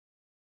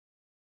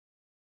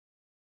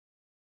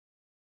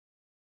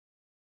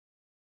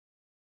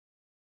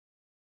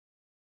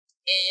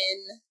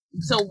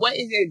So what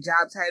is your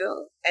job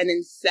title? And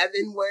in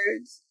 7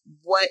 words,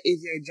 what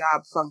is your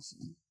job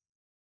function?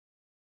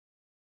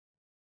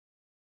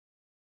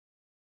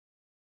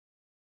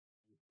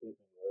 Seven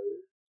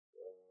words.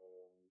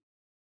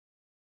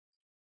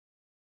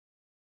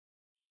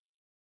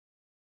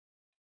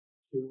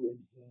 To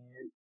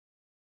enhance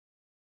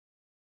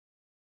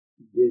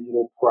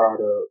digital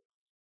product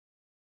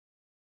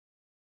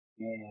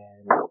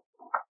and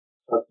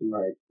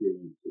customer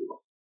experiences.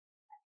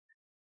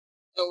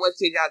 And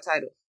what's your job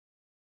title?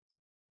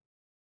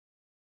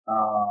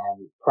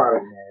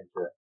 Product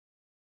manager.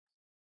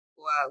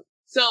 Wow.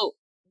 So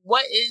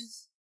what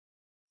is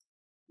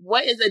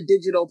a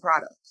digital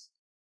product?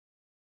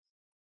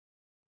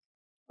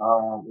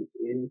 It's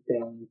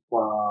anything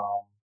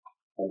from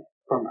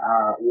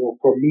our, well,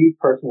 for me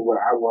personally, what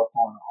I work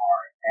on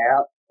our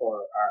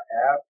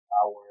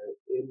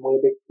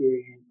in-web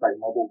experience, like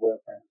mobile web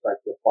things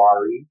like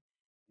Safari,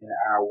 and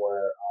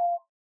our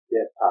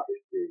desktop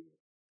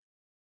experience.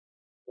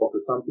 So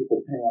for some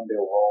people, depending on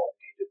their role, it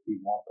may just be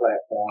one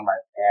platform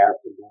like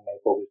apps, and then they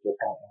focus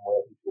just on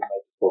in-web, people may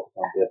just focus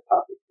on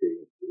desktop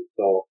experiences.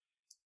 So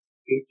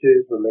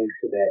features related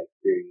to that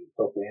experience.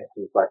 So for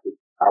instance, like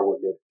I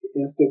would look at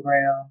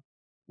Instagram.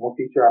 One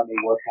feature I may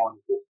work on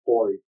is the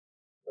story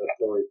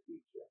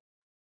feature.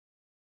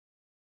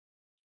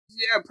 If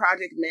you're a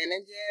project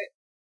manager,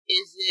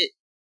 is it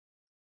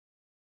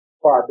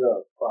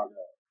Product.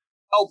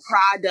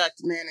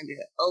 product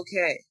manager?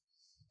 Okay.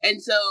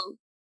 And so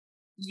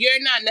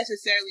you're not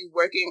necessarily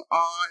working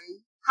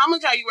on how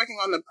much are you working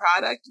on the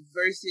product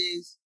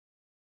versus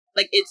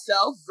like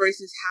itself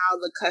versus how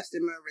the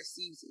customer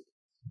receives it.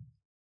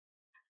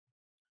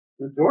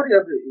 Majority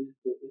of it is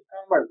it's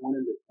kind of like one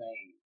and the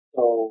same.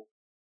 So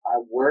I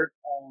work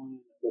on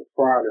the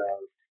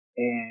product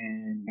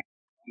and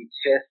we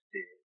test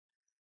it.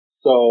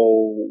 So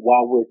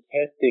while we're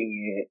testing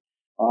it,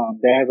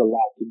 that has a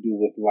lot to do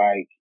with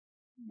like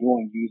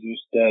doing user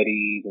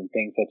studies and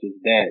things such as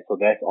that. So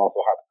that's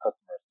also how the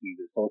customer sees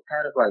it. So it's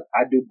kind of like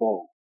I do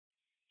both.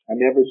 I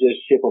never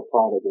just ship a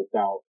product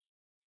without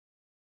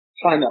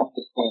trying to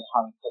understand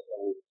how the customer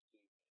will receive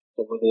it. So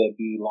whether it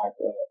be like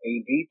a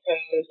A/B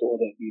test or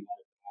whether it be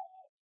like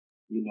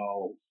you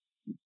know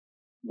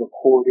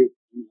recorded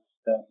user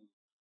studies,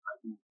 I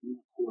do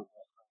record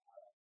that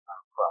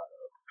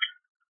product.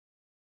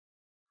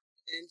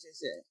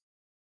 Interesting.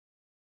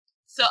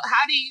 So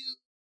how do you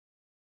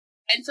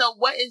and so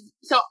what is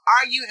so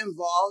are you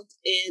involved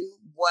in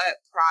what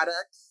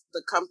products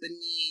the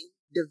company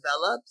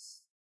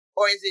develops?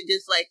 Or is it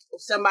just like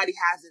if somebody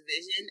has a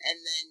vision and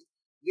then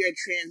you're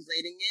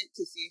translating it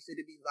to see if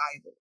it'll be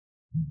viable?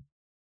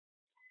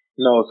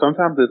 No,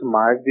 sometimes it's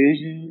my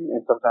vision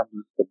and sometimes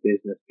it's the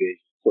business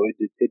vision. So it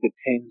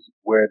depends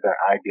where the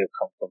idea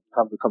comes from.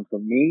 Sometimes it comes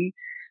from me,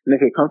 and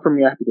if it comes from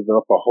me, I have to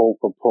develop a whole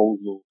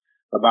proposal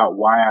about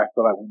why I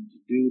feel like we need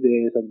to do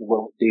this. I need to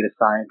work with data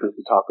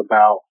scientists to talk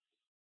about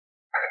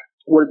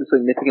what is the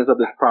significance of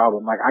this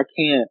problem. Like I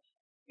can't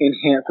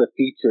enhance a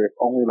feature if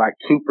only like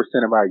 2%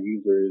 of our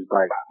users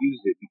like use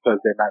it because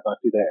they're not going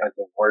to see that as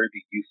a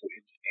worthy use of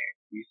engineering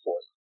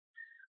resource.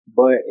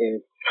 But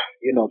if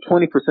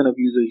 20% of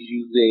users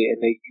use it and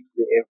they use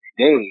it every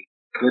day,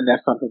 then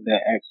that's something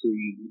that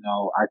actually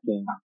I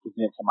can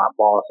present to my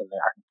boss and then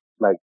I can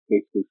like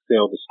basically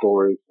sell the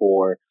story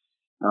for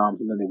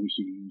something that we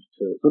should use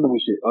to something we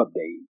should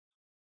update.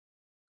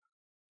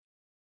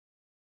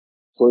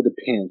 So it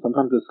depends.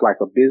 Sometimes it's like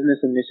a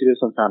business initiative,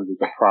 sometimes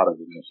it's a product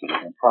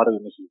initiative, and product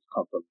initiatives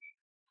come from me.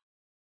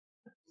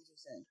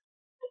 Interesting.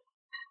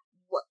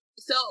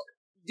 So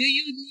do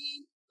you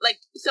need like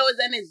so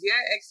then is your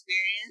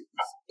experience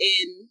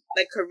in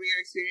like career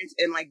experience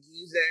in like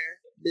user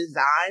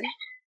design?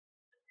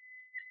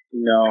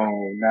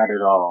 No, not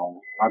at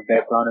all. My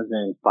background is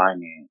in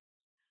finance.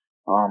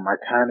 I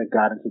kind of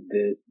got into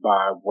this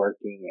by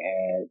working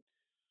at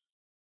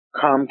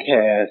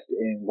Comcast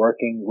and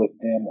working with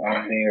them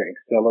on their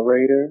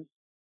accelerator.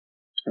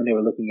 And they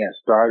were looking at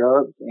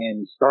startups,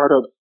 and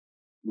startups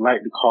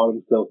like to call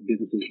themselves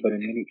businesses, but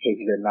in many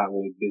cases they're not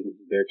really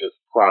businesses. They're just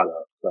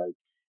products. Like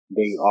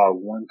they are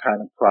one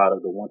kind of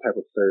product or one type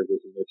of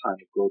service, and they're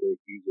trying to grow their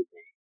user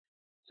base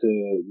to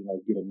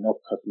get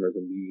enough customers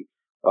and be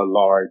a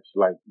large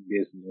like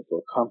business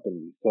or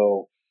company.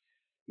 So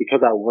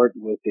because I worked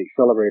with the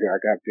accelerator, I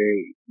got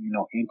very,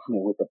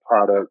 intimate with the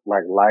product,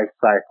 like life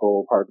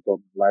cycle, part of the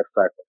life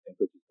cycle, things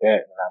such as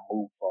that. And I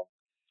moved from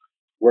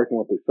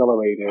working with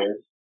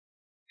accelerators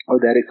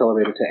or that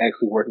accelerator to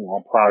actually working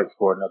on products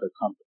for another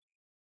company.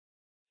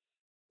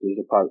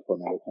 Digital products for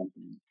another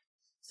company.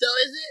 So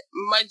is it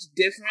much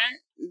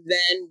different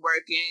than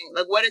working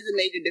like what is the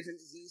major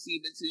differences you see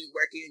between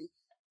working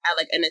at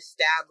like an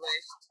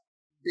established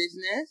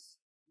business,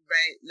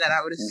 right? That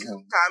I would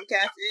assume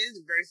Comcast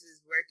is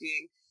versus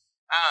working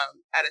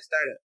at a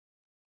startup.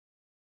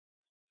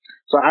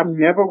 So I've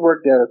never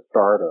worked at a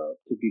startup,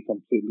 to be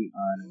completely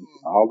honest.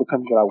 All the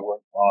companies that I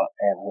worked on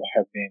at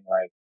have been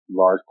like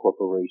large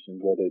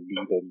corporations, whether it be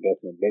the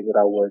investment bank that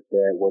I worked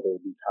at, whether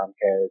it be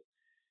Comcast,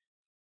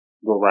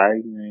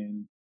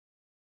 Verizon,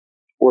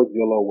 or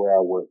Zillow where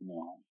I work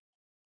now.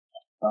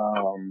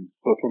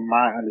 But from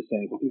my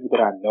understanding, for people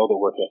that I know that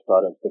work at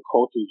startups, the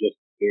culture is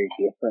just very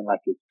different.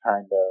 Like it's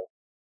kind of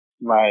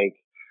like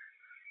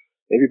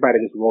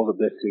everybody just rolls up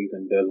their sleeves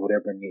and does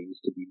whatever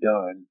needs to be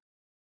done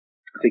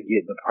to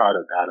get the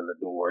product out of the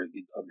door,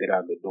 get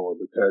out of the door.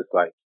 Because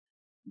like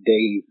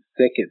days,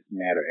 seconds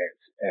matter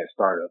at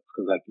startups.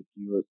 Because like if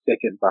you're a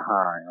second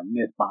behind, a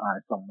minute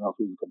behind someone else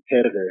who's a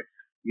competitor,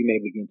 you may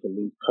begin to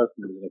lose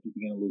customers. And if you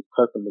begin to lose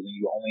customers and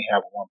you only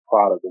have one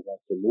product or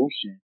one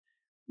solution,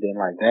 then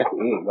like that's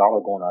it. Y'all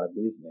are going out of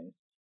business.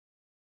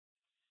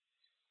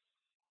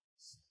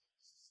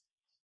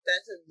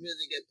 That's a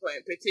really good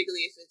point,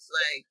 particularly if it's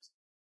like,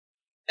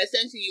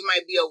 essentially you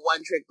might be a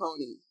one-trick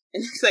pony.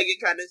 And it's like you're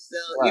trying to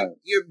sell, right.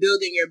 You're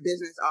building your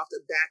business off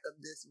the back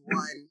of this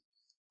one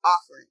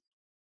offering.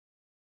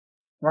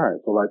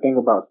 Right. So like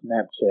think about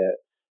Snapchat.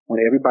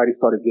 When everybody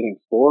started getting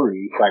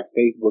stories like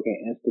Facebook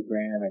and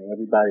Instagram and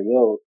everybody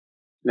else,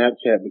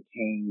 Snapchat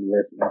became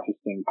less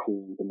interesting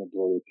to the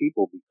majority of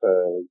people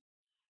because,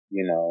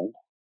 you know,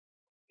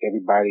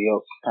 everybody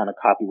else kind of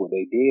copied what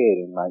they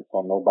did, and like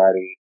so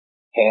nobody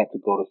had to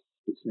go to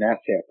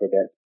Snapchat for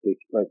that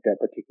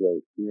particular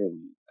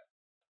experience.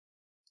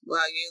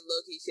 Wow, you're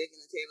low-key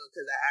shaking the table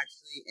because I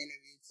actually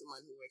interviewed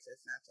someone who works at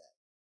Snapchat.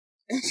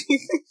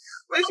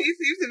 But she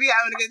seems to be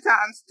having a good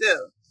time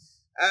still.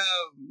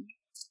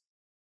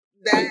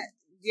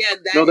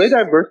 No, they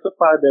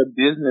diversified their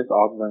business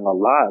offering a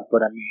lot,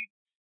 but I mean,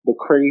 the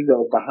craze that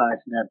was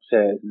behind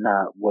Snapchat is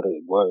not what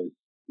it was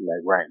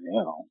like right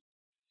now.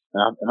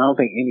 And I don't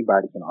think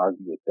anybody can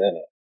argue with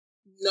that.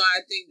 No,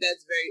 I think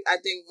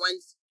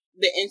once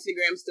the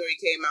Instagram story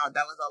came out,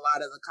 that was a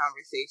lot of the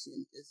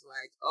conversation. It's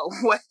like, oh,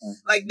 what?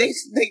 Mm-hmm. Like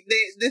this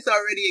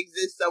already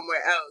exists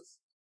somewhere else,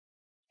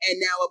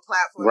 and now a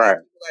platform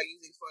that people are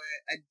using for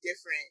a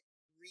different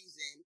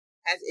reason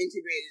has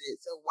integrated it.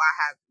 So why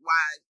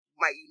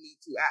might you need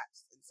two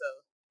apps? And so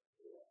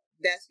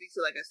that speaks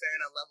to like a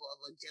certain level of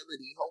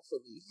agility,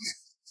 hopefully,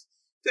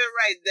 to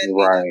then be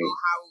like, oh,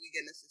 how are we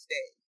going to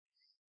sustain?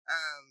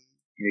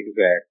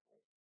 Exactly.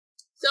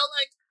 So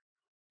like,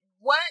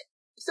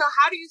 so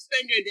how do you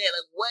spend your day?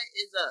 Like, what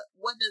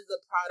does the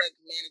product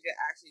manager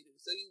actually do?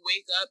 So you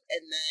wake up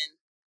and then,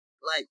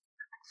 like,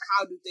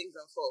 how do things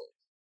unfold?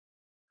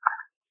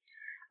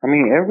 I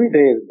mean, every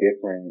day is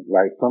different.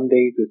 Like, some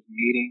days it's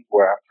meetings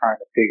where I'm trying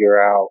to figure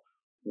out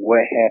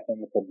what happened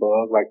with the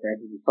bug. Like, for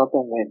instance, if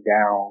something went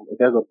down, if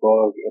there's a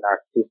bug in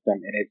our system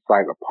and it's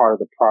like a part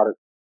of the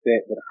product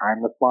set that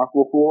I'm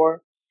responsible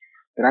for,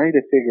 then I need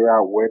to figure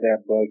out where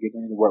that bug is. I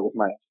need to work with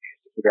my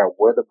engineers to figure out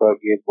where the bug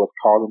is, what's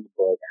causing the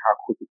bug, and how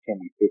quickly can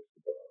we fix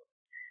the bug.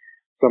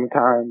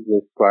 Sometimes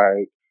it's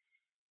like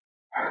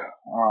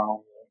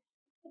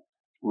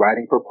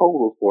writing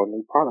proposals for a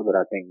new product that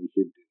I think we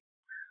should do.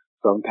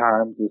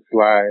 Sometimes it's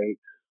like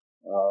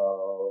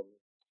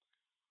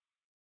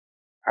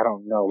I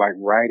don't know, like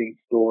writing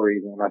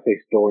stories. And when I say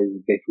stories,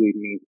 it basically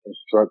means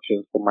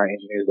instructions for my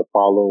engineers to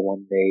follow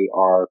when they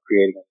are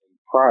creating a new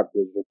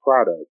digital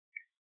product.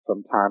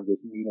 Sometimes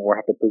it's meaning where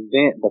I have to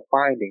present the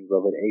findings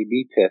of an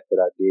A/B test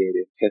that I did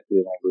and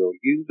tested it on real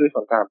users.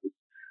 Sometimes it's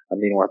a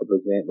meeting where I have to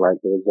present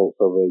like the results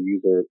of a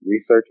user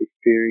research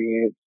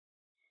experience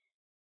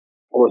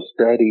or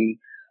study.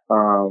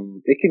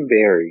 It can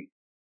vary.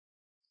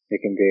 It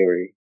can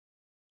vary.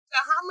 So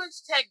how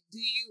much tech do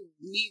you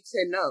need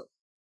to know?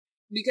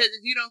 Because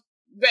if you don't,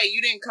 you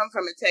didn't come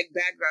from a tech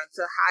background,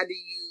 so how do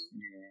you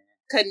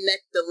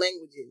connect the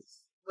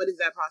languages? What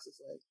is that process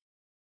like?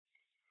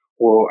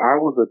 Well, I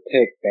was a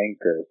tech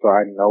banker, so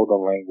I know the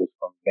language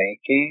from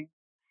banking.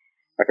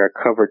 Like I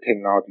covered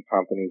technology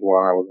companies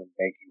while I was in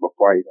banking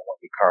before I even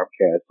went to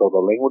Comcast. So the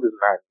language is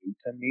not new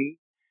to me.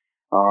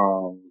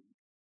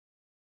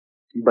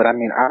 But I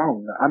mean, I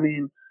don't know. I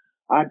mean,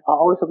 I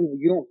always tell people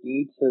you don't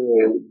need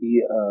to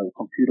be a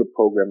computer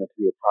programmer to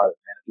be a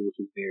product manager,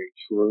 which is very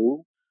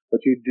true.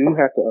 But you do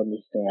have to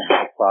understand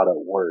how the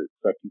product works.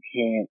 Like you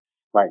can't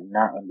like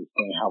not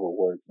understand how it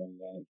works and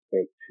then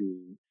expect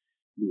to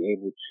be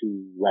able to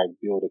like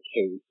build a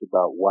case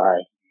about why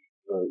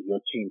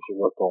your team should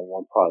work on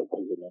one product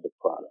versus another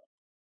product.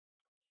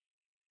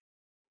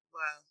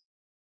 Wow.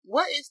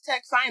 What is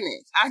tech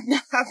finance? I've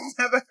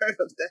never heard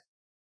of that.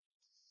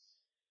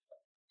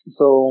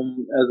 So,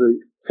 as a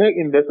tech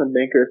investment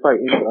banker, it's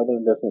like any other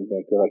investment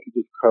banker. Like, you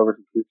just cover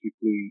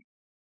specifically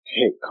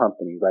tech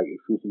companies, like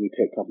exclusively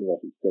tech companies, I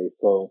should say.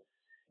 So,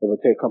 if a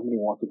tech company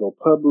wants to go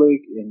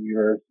public and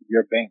your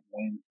bank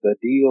wins the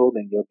deal,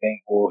 then your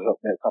bank will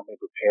help that company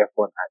prepare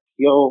for an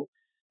IPO.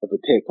 If a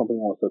tech company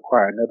wants to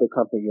acquire another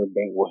company, your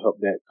bank will help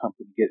that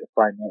company get the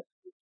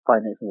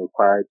financing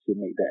required to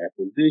make that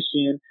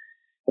acquisition.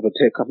 If a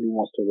tech company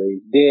wants to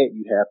raise debt,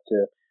 you have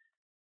to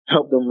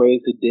help them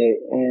raise the debt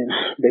and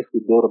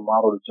basically build a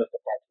model to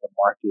justify to the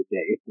market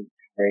that if we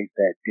raise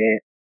that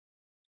debt,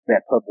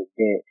 that public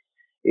debt,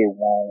 it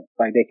won't,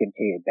 like they can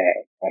pay it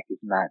back. Like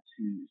it's not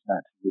too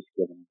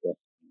risky of an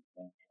investment.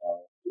 And,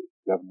 the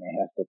government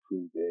has to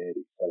prove it,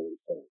 et cetera,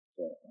 et cetera, et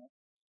cetera.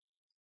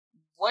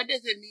 What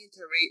does it mean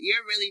to rate?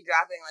 You're really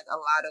dropping like a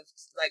lot of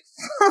like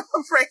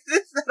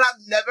phrases that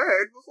I've never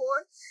heard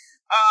before.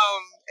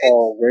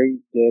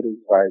 Rate debt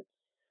is like,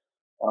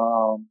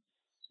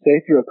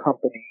 say if you're a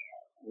company,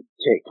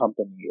 tech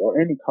company or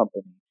any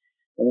company,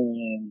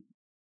 and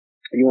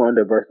you want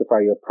to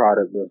diversify your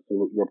products and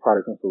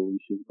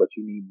solutions, but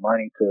you need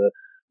money to,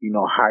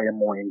 hire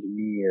more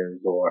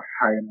engineers or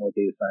hire more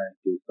data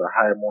scientists or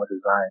hire more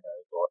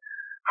designers or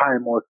hire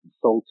more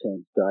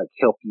consultants to like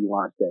help you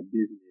launch that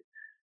business.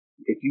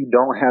 If you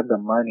don't have the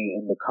money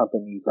in the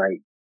company's like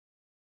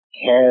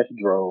cash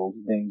droves,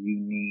 then you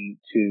need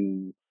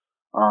to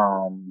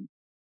um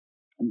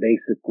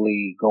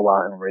basically go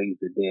out and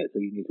raise the debt. So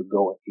you need to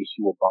go and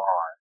issue a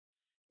bond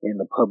in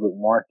the public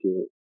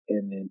market,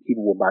 and then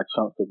people will buy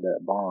chunks of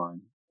that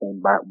bond. And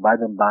by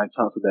them buying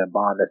chunks of that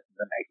bond, that's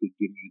them actually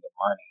giving you the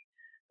money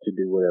to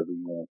do whatever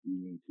you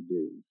need to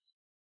do.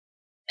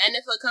 And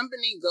if for a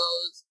company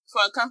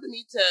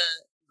to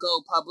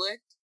go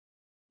public,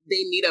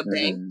 they need a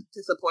bank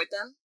to support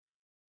them?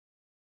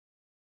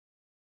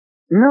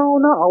 No,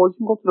 not always.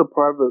 You can go to the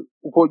private.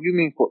 What you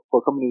mean for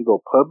a company to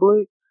go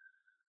public?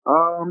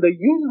 They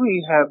usually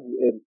have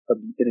an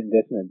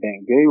investment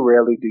bank. Very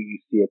rarely do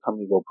you see a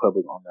company go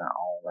public on their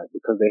own, like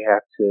because they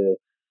have to.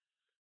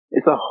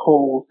 It's a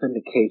whole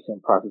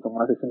syndication process. And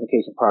when I say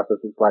syndication process,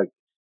 it's like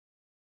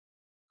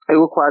it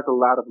requires a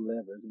lot of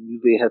levers, and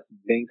usually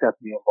banks have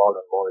to be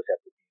involved and lawyers have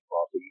to be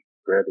involved. So you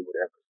rarely would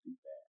ever see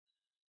that.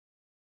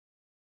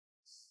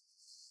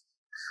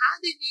 How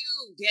did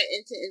you get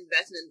into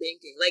investment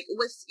banking? Like,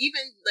 was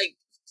even like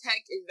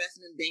tech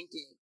investment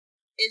banking?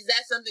 Is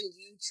that something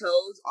you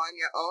chose on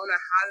your own,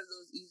 or how did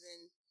those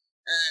even?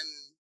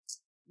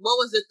 What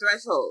was the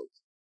threshold?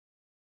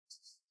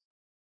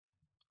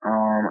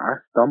 I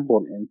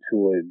stumbled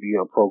into it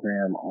via a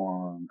program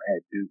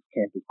at Duke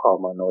campus called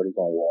Minorities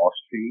on Wall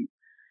Street.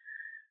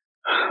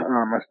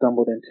 I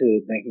stumbled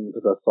into banking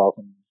because I saw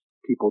some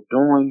people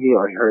doing it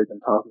or heard them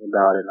talking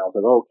about it, and I was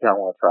like, okay, I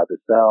want to try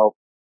this out.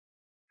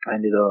 I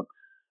ended up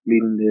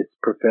meeting this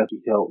professor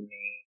who helped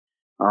me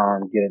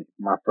get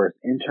my first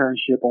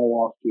internship on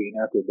Wall Street,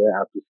 and after that,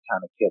 I just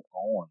kind of kept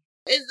going.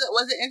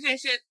 Was the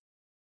internship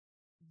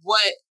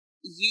what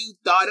you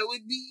thought it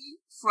would be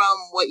from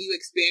what you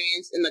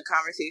experienced in the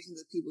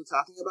conversations of people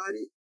talking about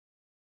it?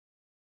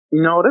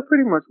 No, they're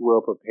pretty much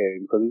well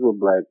prepared because these were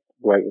black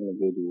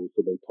individuals,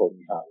 so they told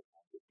me how it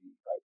was going to be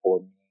like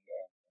for me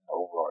and the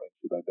overall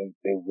issue. Like they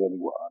really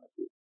were honest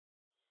with me.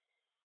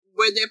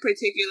 Were there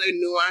particular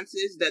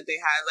nuances that they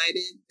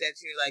highlighted that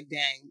you're like,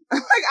 dang,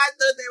 like I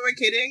thought they were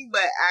kidding,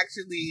 but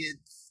actually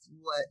it's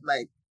what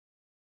like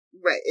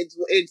right, it's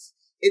what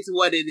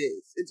it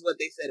is. It's what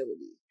they said it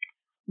would be.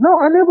 No,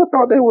 I never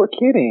thought they were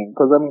kidding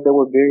because I mean they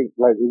were very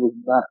like it was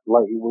not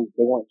like it was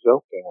they weren't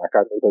joking. Like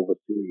I knew they were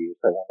serious.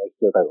 Like when they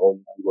said like,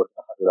 oh, you working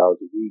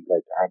 $100 a week,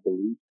 like I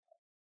believe.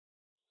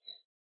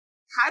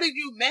 How did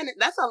you manage?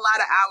 That's a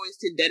lot of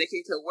hours to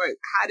dedicate to work.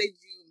 How did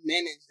you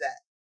manage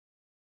that?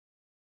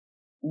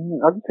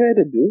 I just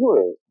had to do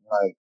it.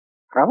 Like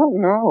I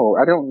don't know.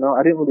 I don't know.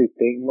 I didn't really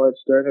think much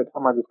during that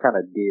time. I just kind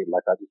of did.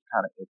 Like I just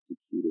kind of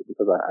executed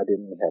because I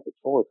didn't really have a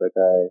choice. Like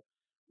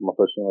I'm a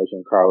first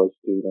generation college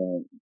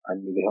student. I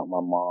needed to help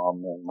my mom,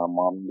 and my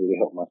mom needed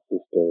to help my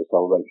sister. So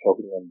I was like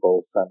helping them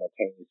both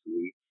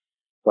simultaneously.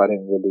 So I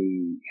didn't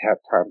really have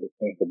time to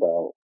think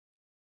about,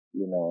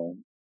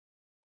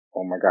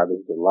 oh my God, this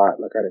is a lot.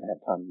 Like I didn't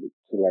have time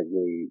to like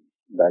really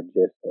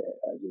digest that.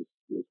 I just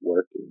was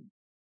working.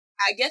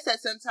 I guess at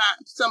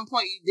some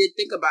point you did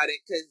think about it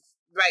because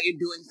right, you're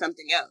doing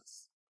something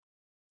else.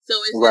 So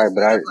it's right,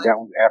 but that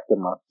was after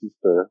my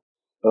sister.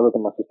 That was after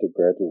my sister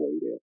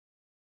graduated.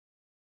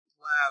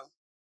 Wow,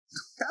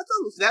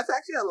 that's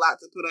actually a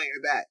lot to put on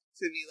your back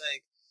to be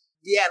like,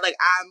 yeah, like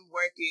I'm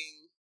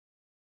working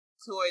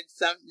towards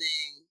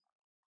something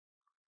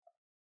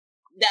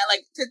that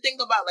like to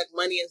think about like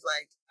money as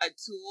like a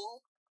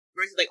tool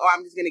versus like, oh,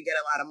 I'm just gonna get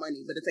a lot of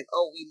money, but it's like,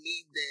 oh, we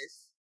need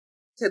this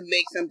to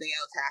make something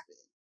else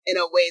happen in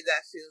a way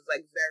that feels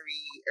like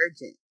very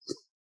urgent.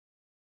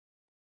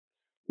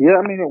 Yeah,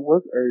 I mean it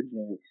was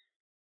urgent.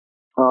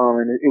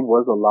 And it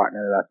was a lot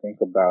now that I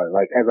think about it.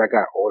 Like as I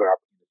got older, I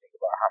began to think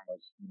about how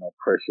much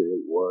pressure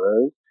it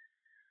was.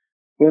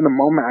 But in the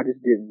moment, I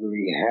just didn't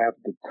really have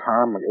the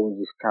time. Like it was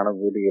just kind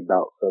of really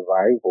about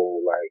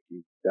survival. Like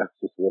that's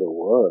just what it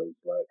was.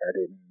 Like I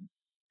didn't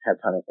have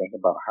time to think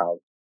about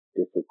how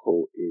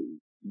difficult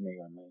it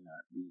may or may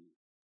not be.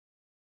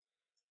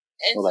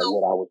 And or like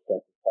what I would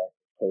sacrifice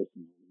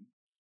personally.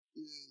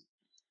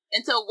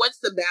 And so, what's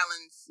the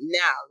balance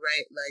now,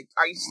 right? Like,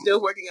 are you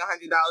still working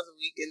 $100 a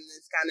week in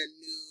this kind of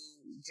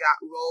new job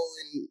role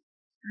and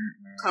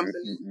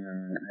company?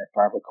 At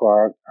 5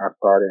 o'clock, I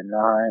start at 9.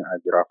 I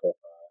get off at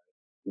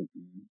 5.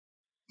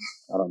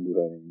 I don't do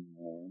that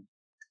anymore.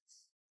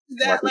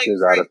 That my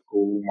sister's out of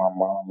school. My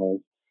mom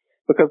is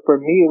because for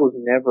me it was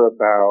never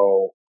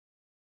about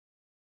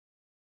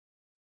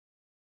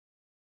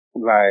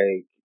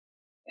like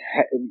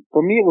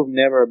for me it was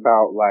never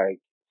about like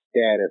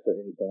status or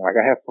anything. Like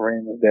I have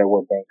friends that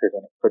were bankers,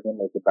 and for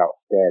them it's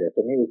about status.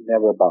 I mean, it was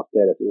never about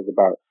status. It was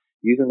about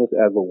using this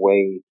as a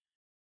way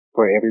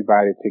for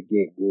everybody to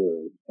get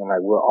good. And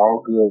like, we're all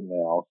good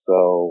now.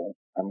 So,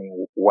 I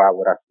mean, why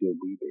would I still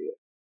be there?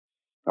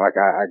 Like,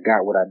 I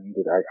got what I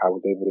needed. I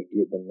was able to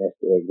get the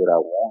nest egg that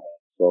I wanted.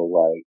 So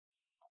like,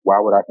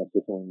 why would I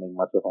consistently make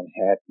myself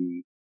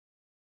unhappy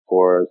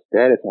for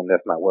status when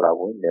that's not what I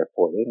went there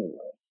for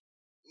anyway?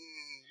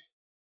 Mm.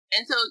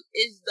 And so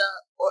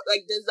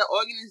does the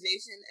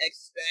organization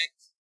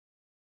expect,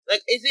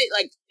 is it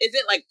like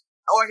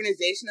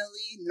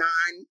organizationally 9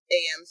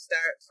 a.m.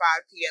 start,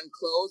 5 p.m.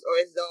 close,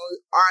 or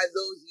are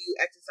those you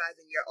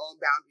exercising your own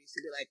boundaries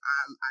to be like,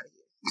 I'm out of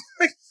here?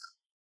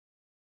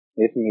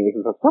 It's me.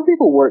 Some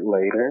people work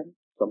later.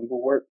 Some people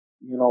work,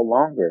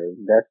 longer.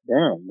 That's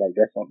them. Like,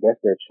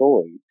 that's their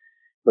choice.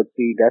 But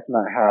see, that's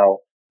not how.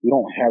 We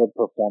don't have a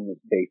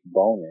performance-based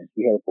bonus.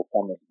 We have a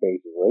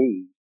performance-based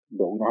raise,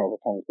 but we don't have a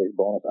performance-based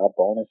bonus. Our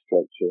bonus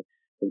structure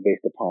is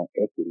based upon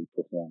equity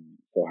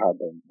performance. So how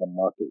the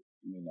market,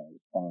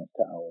 responds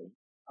to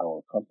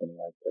our company,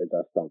 like as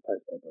our stock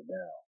price up or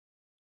down.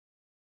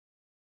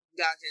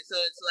 Gotcha. So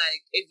it's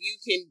like, if you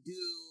can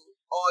do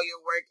all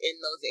your work in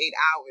those 8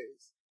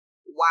 hours,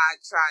 why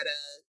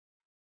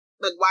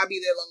why be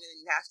there longer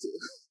than you have to?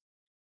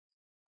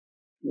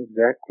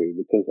 Exactly,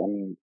 because I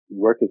mean,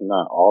 work is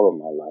not all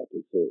of my life.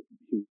 It's a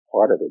huge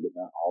part of it, but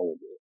not all of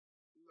it.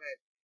 Right.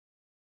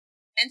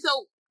 And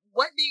so,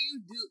 what do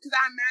you do? Because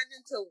I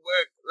imagine to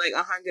work like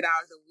 100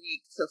 hours a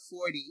week to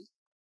 40,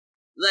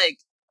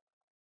 like,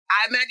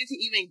 I imagine to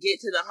even get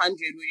to the 100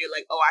 where you're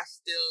like, oh, I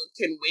still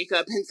can wake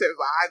up and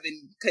survive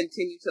and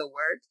continue to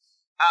work.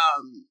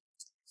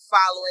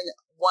 Following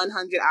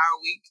 100-hour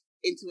week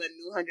into a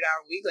new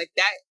 100-hour week, like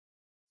that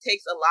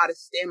takes a lot of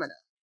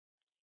stamina.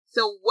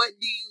 So what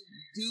do you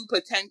do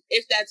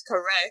if that's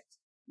correct?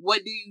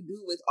 What do you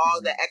do with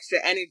all the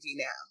extra energy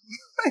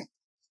now?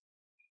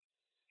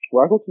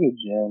 Well, I go to the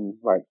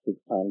gym like 6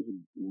 times a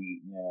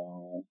week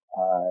now.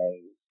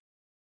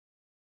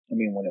 I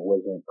mean, when it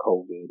wasn't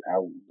COVID,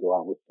 I would go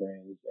out with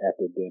friends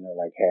after dinner,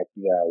 like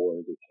happy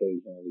hours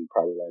occasionally,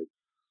 probably like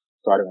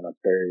starting on a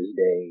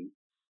Thursday,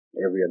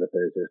 every other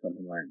Thursday or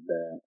something like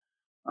that.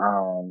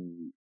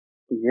 Um,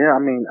 yeah, I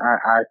mean,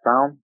 I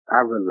found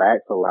I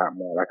relax a lot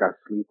more. Like, I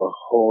sleep a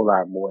whole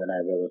lot more than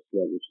I've ever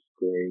slept, which is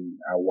great.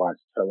 I watch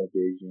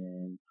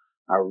television.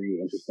 I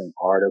read interesting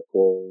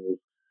articles.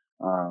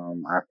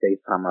 I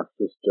FaceTime my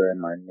sister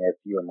and my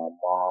nephew and my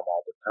mom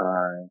all the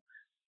time.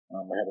 I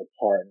have a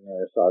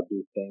partner, so I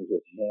do things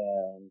with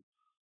him.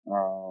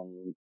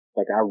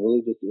 Like, I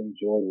really just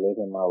enjoy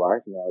living my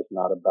life now. It's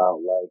not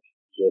about like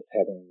just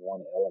having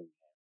one element,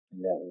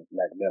 and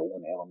that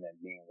one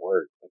element being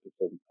work. Like, it's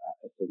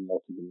a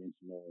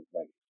multidimensional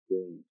like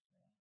experience.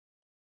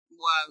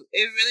 Well,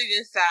 it really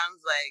just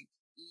sounds like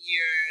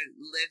you're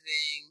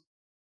living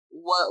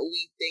what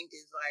we think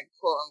is like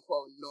quote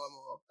unquote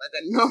normal, like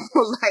a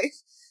normal life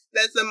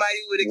that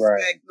somebody would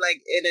Right. expect like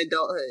in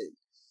adulthood.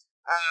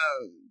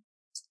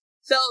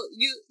 So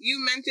you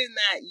mentioned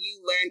that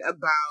you learned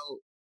about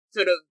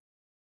sort of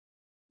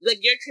like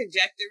your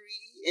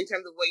trajectory in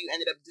terms of what you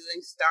ended up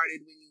doing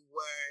started when you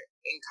were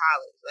in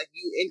college. Like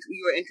you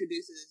were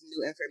introduced to this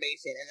new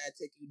information, and that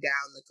took you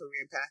down the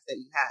career path that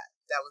you had.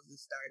 That was the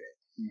starter.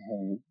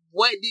 Mm-hmm.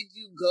 What did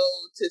you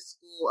go to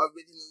school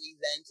originally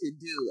then to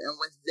do, and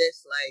was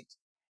this like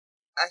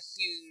a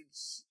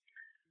huge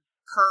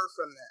curve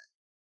from that?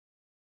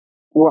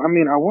 Well, I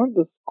mean, I went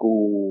to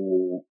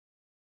school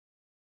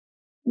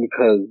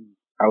because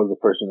I was a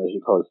first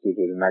generation college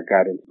student, and I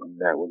got into it, and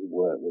that was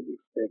what was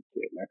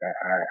expected. Like,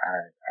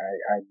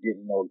 I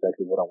didn't know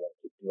exactly what I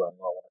wanted to do. I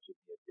knew I wanted to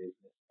be a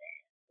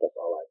businessman. That's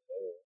all I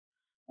knew.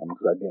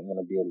 Because I didn't want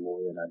to be a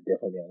lawyer, and I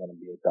definitely didn't want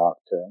to be a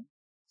doctor.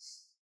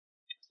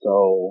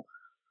 So,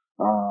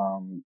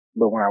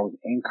 but when I was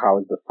in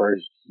college the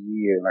first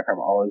year, like,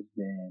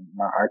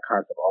 my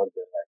icons have always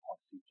been like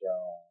Quincy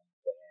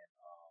Jones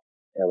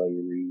and L.A.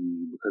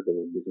 Reid, because they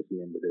were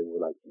businessmen, but they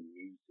were like in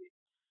music.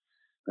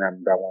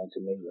 And I wanted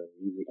to major in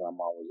music, and my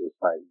mom was just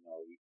like,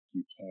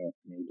 you can't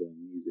major in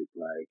music.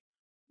 Like,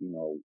 we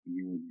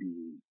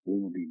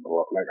would be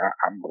broke. Like,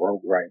 I'm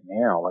broke right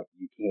now. Like,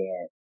 you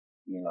can't,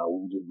 we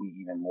would just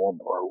be even more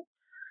broke.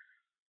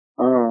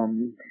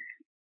 Um,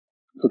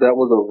 so that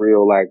was a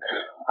real, like,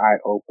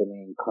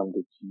 eye-opening, come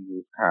to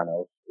Jesus kind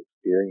of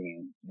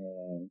experience.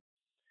 And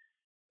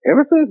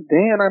ever since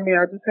then, I mean,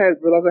 I just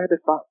realized I had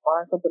to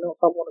find something else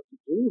I wanted to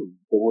do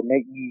that would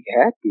make me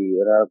happy.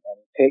 And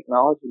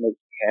technology makes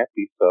me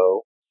happy.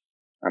 So,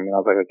 I mean,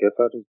 I was like, I guess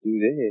I'll just do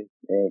this,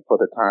 and for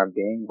the time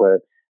being. But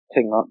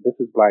this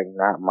is like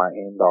not my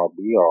end all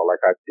be all.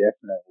 Like, I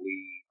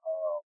definitely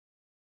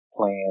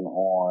plan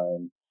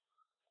on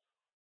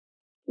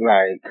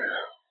like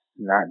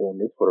not doing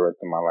this for the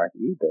rest of my life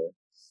either.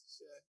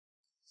 Sure.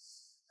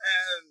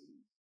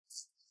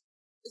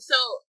 So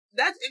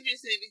that's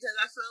interesting because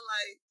I feel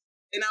like,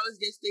 and I was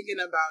just thinking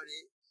about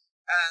it.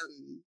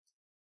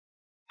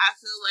 I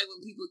feel like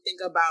when people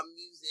think about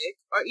music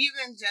or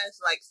even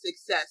just like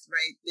success,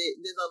 right?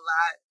 There's a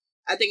lot.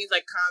 I think it's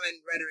like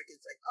common rhetoric.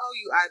 It's like, oh,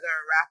 you either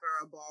a rapper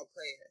or a ball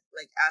player,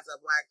 like as a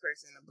black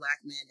person, a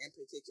black man in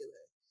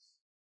particular.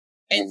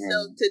 And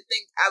so to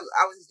think,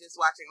 I was just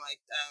watching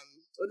like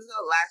what is it,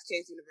 Last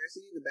Chance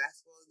University, the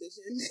basketball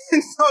edition,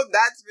 and so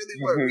that's really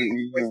what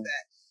reinforced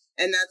that.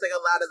 And that's like a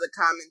lot of the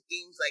common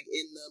themes like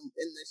in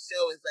the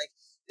show is like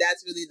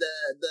that's really the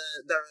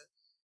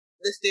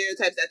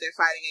stereotypes that they're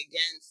fighting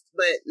against,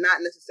 but not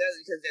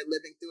necessarily because they're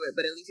living through it,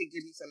 but at least it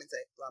gives you some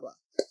insight, blah blah.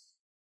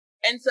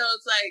 And so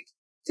it's like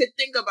to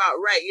think about,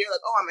 right, you're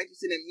like, oh, I'm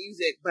interested in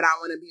music, but I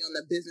want to be on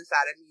the business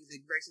side of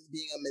music versus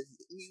being a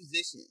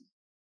musician.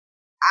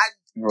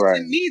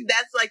 To me,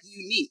 that's like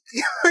unique.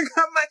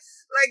 I'm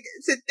like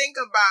to think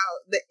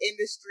about the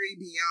industry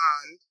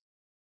beyond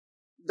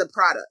the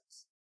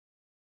product.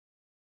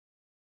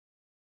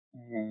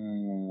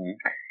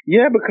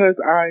 Yeah,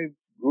 because I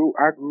grew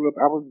up.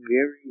 I was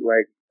very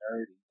like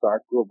nerdy, so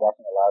I grew up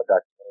watching a lot of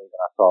documentaries,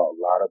 and I saw a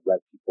lot of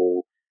black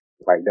people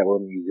like that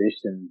were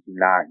musicians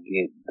not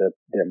get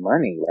their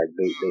money. Like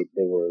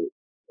they were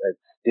like,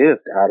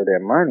 stiffed out of their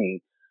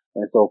money.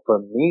 And so for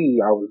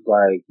me, I was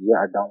like, yeah,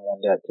 I don't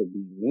want that to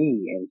be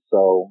me. And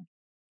so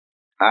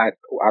I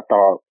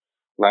thought,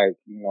 like,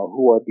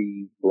 who are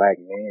these black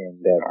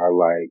men that are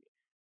like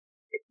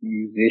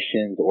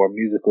musicians or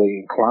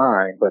musically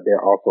inclined, but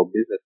they're also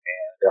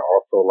businessmen. They're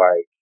also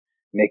like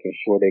making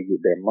sure they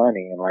get their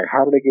money. And like,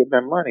 how do they get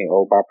their money?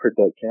 Oh, by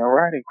production and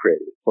writing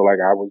credit. So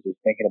like, I was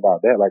just thinking about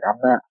that. Like, I'm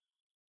not,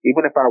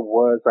 even if I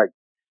was like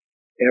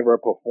ever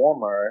a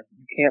performer,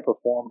 you can't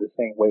perform the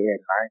same way at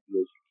 90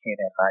 as you can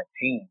at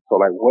 19.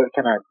 So like, what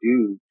can I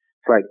do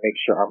to like make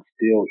sure I'm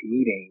still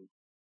eating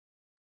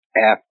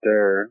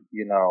after,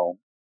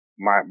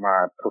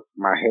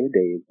 my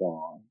heyday is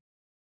gone?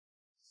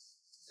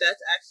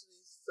 That's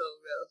actually so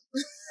real.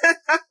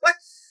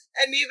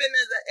 And even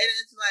and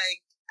it's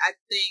like, I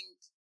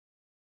think,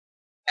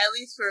 at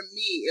least for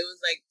me, it was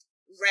like,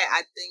 right,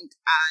 I think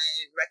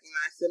I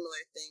recognize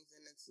similar things,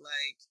 and it's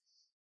like,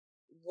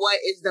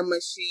 what is the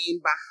machine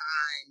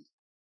behind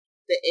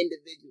the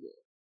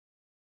individual?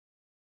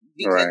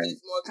 Because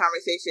there's more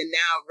conversation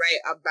now, right,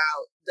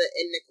 about the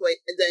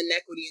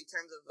inequity in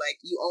terms of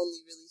like you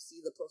only really see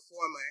the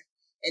performer,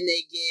 and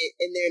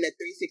they're in a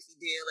 360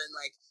 deal, and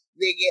like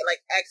they get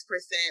like X%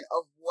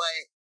 of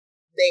what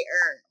they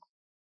earn.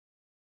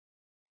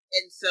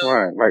 And so,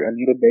 right, like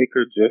Anita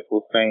Baker just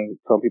was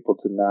saying, some people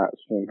to not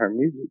stream her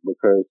music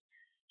because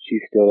she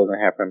still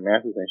doesn't have her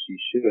masters, and she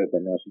should,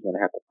 but now she's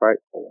gonna have to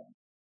fight for them.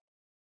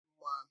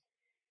 wow.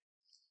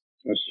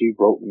 And she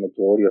wrote the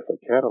majority of her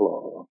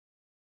catalog.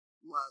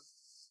 Wow.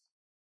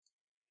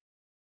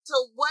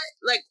 So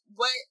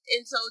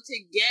and so to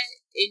get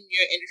in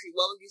your industry,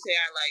 what would you say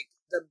are like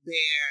the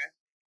bare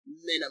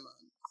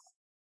minimum?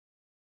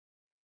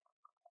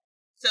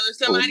 So if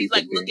somebody's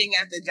like looking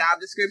at the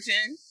job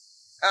description,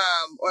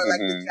 or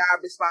like the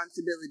job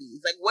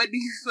responsibilities, like what do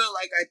you feel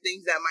like are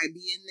things that might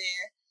be in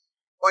there,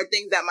 or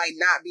things that might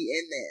not be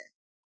in there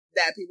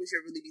that people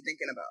should really be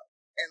thinking about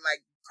and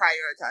like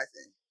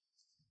prioritizing?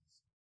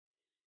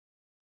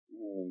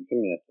 Give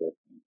me a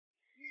second.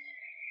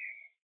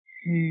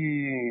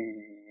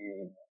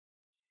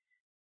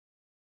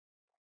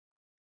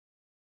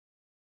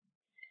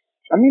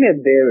 I mean,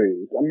 it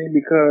varies. I mean,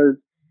 because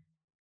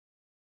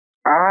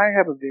I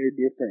have a very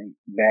different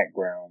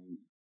background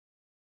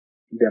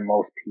than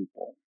most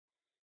people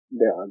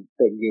that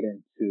get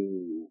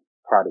into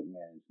product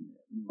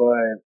management.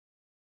 But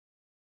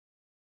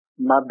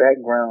my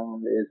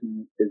background is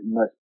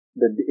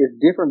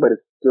different, but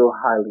it's still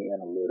highly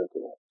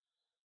analytical.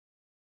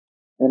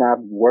 And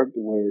I've worked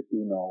with,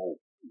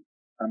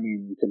 I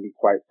mean, to be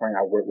quite frank,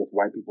 I work with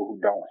white people who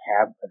don't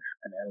have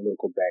an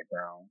analytical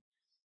background.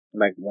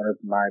 Like one of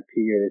my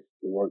peers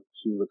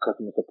she was a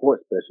customer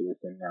support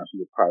specialist, and now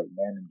she's a product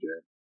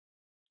manager.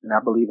 And I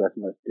believe that's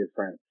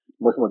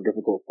much more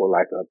difficult for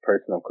like a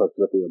person of color,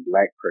 especially a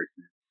black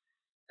person,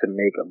 to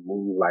make a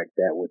move like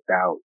that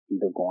without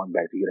either going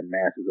back to get a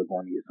master's or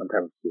going to get some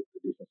type of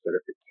additional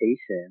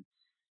certification.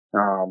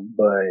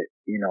 But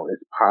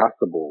it's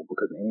possible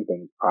because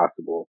anything is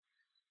possible.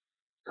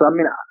 So I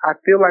mean, I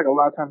feel like a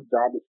lot of times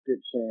job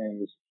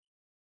descriptions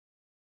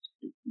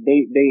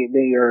they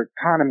are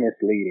kind of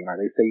misleading. Like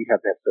they say you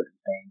have to have certain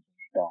things, and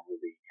you don't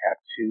really have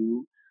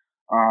to.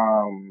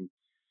 Um,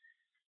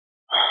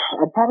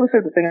 I'll probably say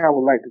the thing I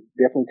would like to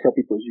definitely tell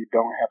people is you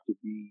don't have to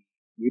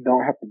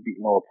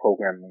know a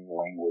programming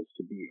language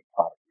to be a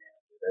product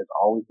manager. There's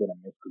always been a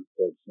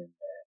misconception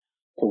that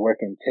to work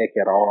in tech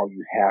at all,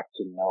 you have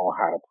to know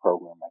how to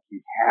program. Like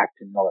you have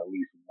to know at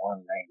least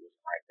one language.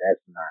 Like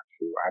that's not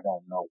true. I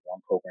don't know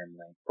one programming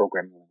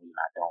language, and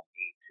I don't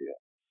need to.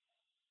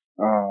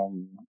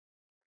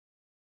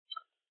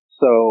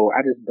 So I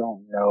just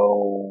don't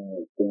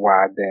know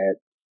why that.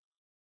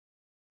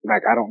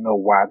 Like I don't know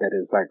why that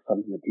is like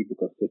something that people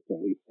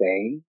consistently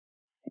say.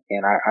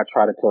 And I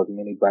try to tell as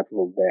many black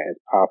people that as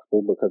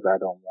possible because I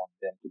don't want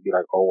them to be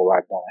like, oh, well,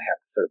 I don't have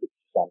the service,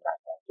 so I'm not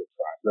going to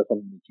try. That's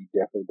something that you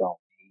definitely don't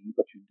need,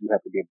 but you do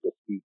have to be able to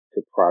speak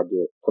to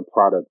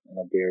products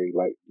in a very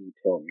like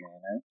detailed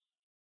manner.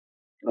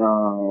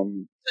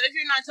 So if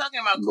you're not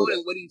talking about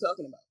coding, what are you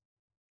talking about?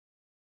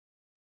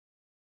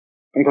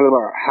 I'm talking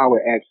about how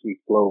it actually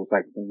flows,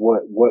 like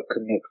what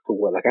connects to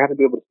what. Like I have to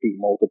be able to speak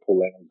multiple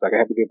languages. Like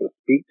I have to be able to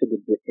speak to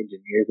the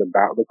engineers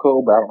about the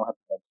code, but I don't know how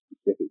to be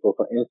specific. So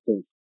for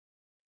instance,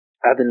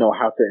 I have to know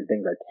how certain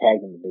things are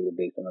tagged in the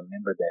database and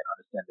remember that,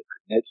 understand the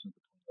connections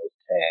between those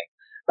tags.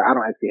 But I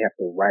don't actually have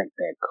to write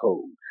that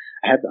code.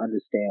 I have to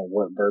understand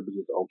what verbiage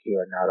is okay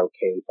or not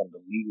okay from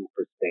the legal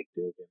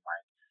perspective and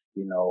like,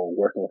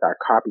 working with our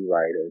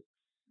copywriters.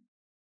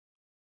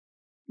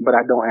 But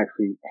I don't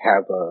actually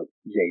have a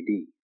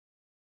JD.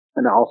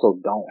 And I also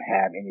don't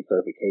have any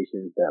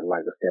certifications that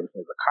like establish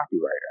me as a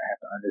copywriter. I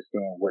have to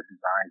understand what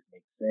designs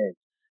make sense,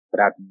 but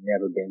I've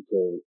never been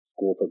to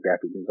school for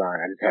graphic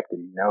design. I just have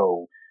to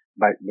know,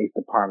 like based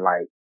upon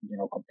like,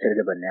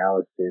 competitive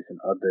analysis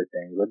and other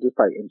things, or just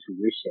like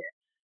intuition,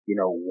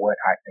 what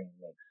I think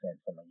makes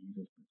sense from a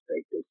user's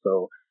perspective.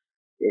 So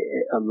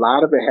a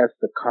lot of it has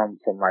to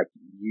come from like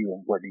you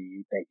and what do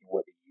you think and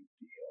what do you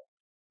feel.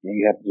 And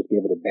you have to just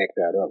be able to back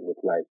that up with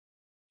like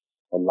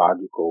a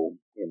logical,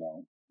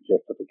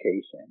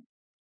 justification.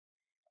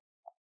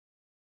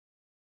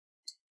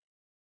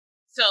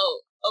 So,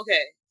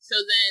 okay. So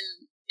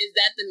then is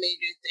that the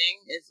major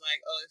thing? It's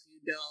like, oh, if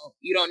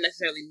you don't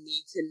necessarily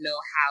need to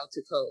know how to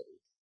code,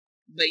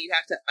 but you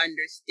have to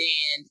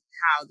understand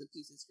how the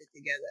pieces fit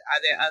together.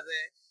 Are there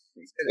other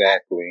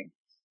Exactly.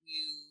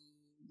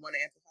 you want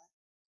to amplify?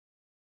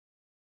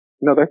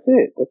 No, that's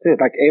it. That's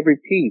it. Like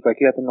every piece, like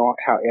you have to know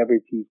how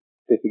every piece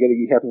fits together.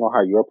 You have to know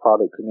how your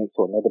product connects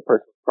to another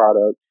person's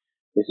product.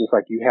 It's just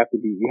like you have to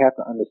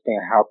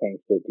understand how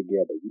things fit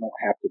together. You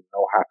don't have to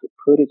know how to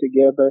put it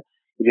together.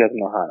 You just have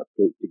to know how it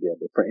fits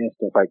together. For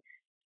instance, like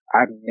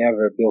I've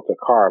never built a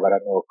car, but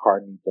I know a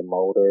car needs a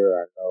motor.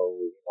 I know,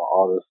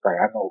 all this thing.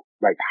 I know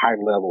like high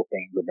level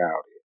things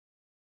about it.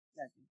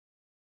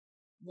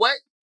 What?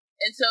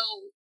 And so,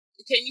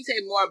 can you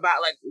say more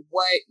about like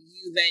what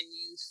you then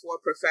use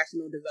for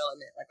professional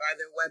development? Like, are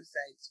there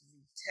websites,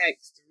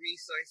 text,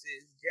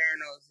 resources,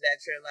 journals that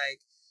you're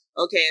like,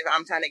 okay, if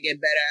I'm trying to get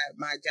better at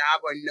my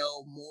job or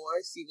know more,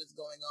 see what's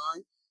going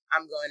on,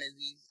 I'm going to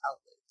these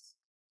outlets.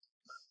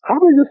 I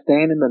was just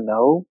staying in the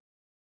know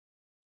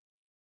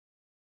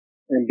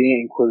and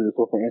being inquisitive.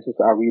 So, for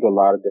instance, I read a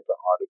lot of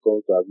different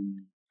articles. I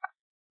read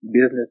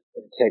business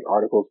and tech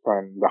articles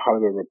from the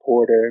Hollywood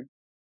Reporter,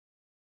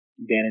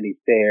 Vanity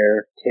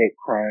Fair,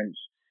 TechCrunch,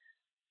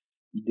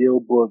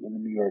 DealBook in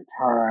the New York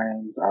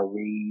Times. I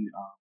read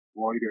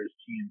Reuters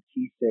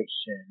GMT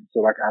section. So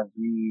like I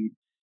read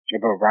a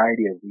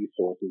variety of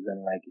resources,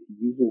 and like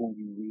usually when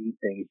you read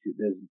things,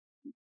 there's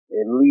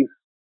at least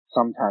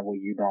sometimes where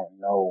you don't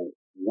know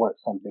what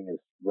something is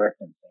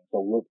referencing.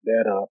 So look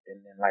that up and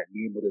then like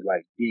be able to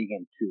like dig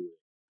into it.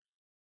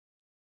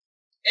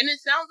 And it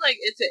sounds like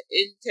it's an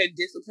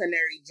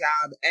interdisciplinary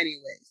job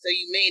anyway. So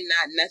you may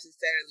not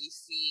necessarily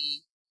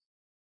see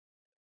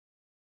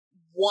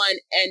one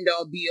end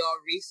all be all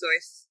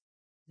resource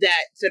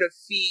that sort of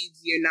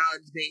feeds your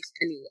knowledge base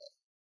anyway.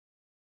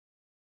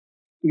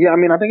 Yeah, I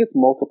mean, I think it's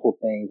multiple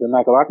things, and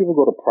like a lot of people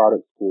go to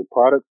product school.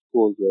 Product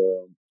school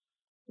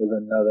is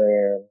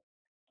another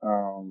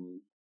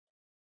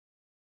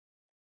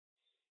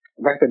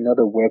like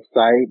another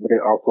website, but it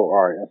also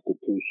are an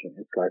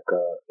institution. It's like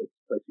it's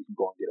like you can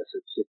go and get a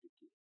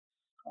certificate,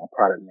 a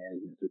product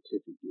management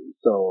certificate.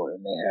 So,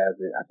 and they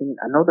have it.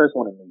 I know there's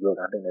one in New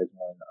York. I think there's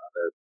one in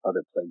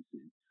other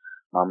places.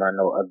 I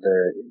know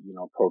other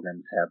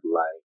programs have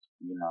like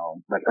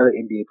like other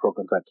MBA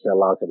programs like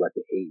Kellogg's have like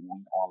an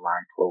 8-week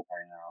online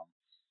program.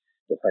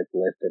 It's like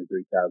less than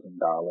 $3,000.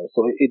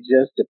 So it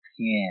just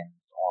depends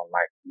on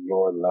like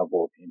your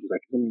level of interest.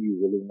 Like something you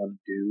really want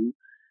to do,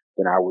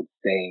 then I would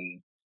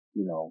say,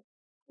 you know,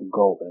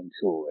 go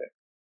into it.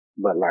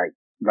 But like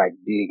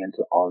dig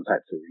into all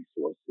types of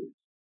resources.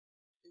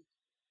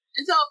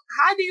 And so,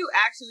 how do you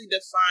actually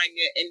define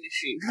your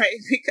industry,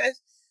 right? Because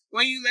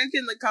when you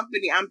mention the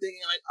company, I'm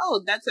thinking like,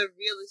 oh, that's a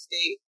real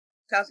estate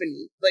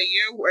company, but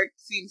your work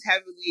seems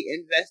heavily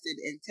invested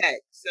in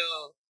tech. So,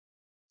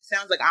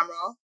 sounds like I'm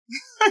wrong.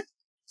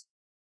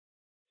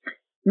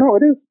 No,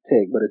 it is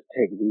tech, but it's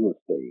tech real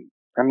estate.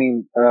 I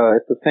mean,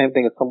 it's the same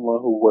thing as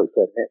someone who works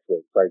at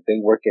Netflix. Like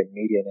they work in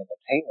media and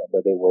entertainment,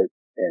 but they work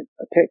at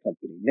a tech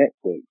company,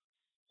 Netflix.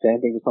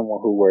 Same thing with someone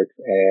who works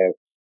at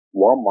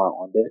Walmart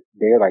on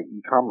their like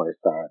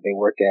e-commerce side. They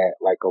work at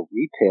like a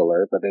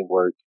retailer, but they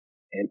work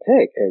in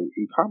tech and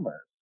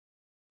e-commerce.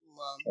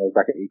 It's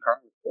like an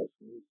e-commerce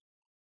specialist.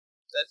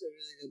 That's a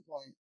really good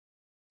point.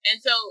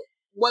 And so,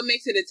 what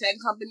makes it a tech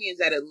company is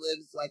that it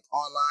lives like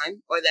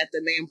online, or that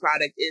the main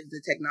product is the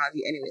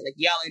technology anyway. Like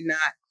y'all are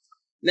not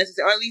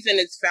necessarily, or at least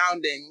in its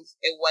foundings,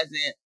 it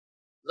wasn't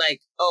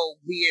like, oh,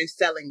 we are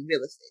selling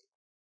real estate.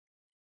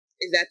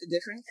 Is that the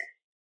difference?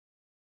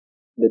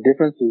 The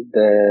difference is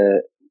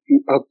that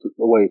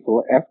wait.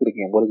 So ask it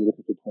again. What is the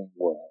difference between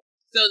what?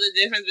 So the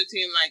difference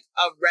between like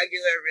a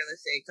regular real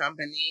estate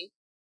company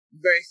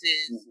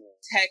versus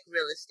tech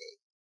real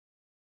estate.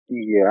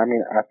 Yeah, I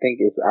mean, I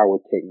think it's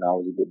our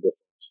technology that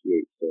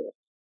differentiates us.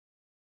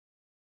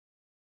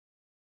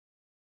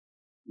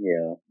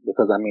 Yeah,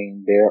 because I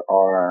mean, there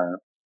are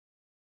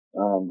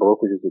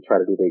brokerages that try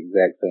to do the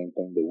exact same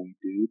thing that we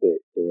do that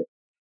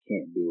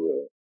can't do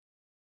it.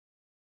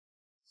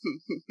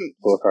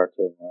 So it's our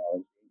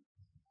technology.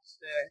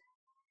 Sure.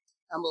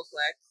 Humble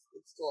flex.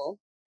 It's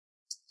cool.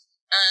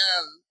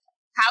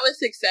 How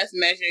is success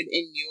measured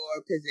in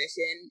your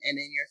position and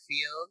in your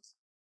field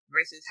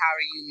versus how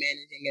are you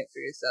managing it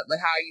for yourself?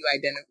 Like, how are you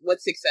identifying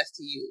what's success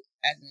to you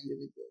as an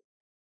individual?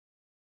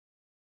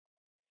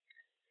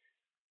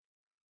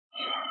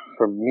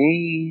 For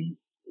me,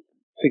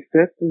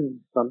 success is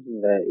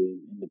something that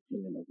is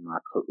independent of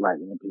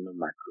independent of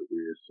my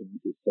career. So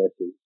success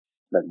is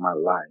like my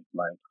life.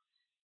 Like,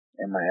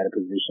 am I at a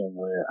position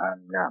where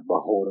I'm not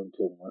beholden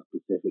to one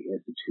specific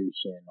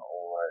institution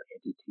or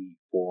entity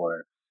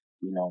for,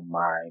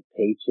 my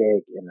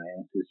paycheck? Am I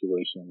in a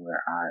situation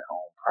where I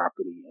own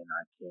property and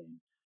I can,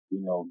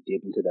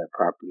 dip into that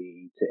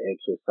property to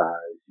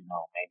exercise,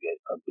 maybe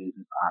a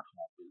business option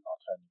or business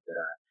alternative that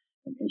I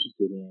am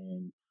interested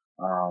in?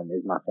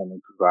 Is my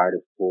family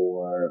provided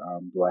for?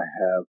 Do I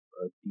have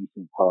a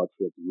decent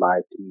quality of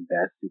life? To me,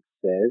 that's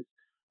success.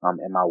 Am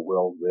I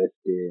well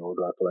rested, or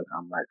do I feel like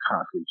I'm like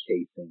constantly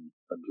chasing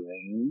a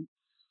dream?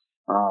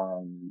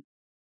 Um,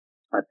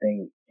 I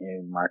think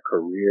in my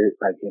career,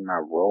 like in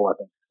my role, I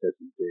think success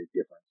is very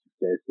different.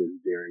 Success is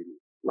very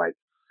like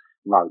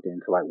logged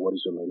into like what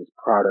is your latest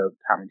product,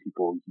 how many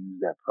people use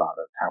that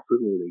product, how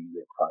frequently they use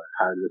that product,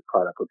 how does this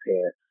product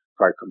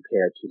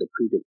compare to the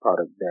previous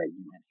product that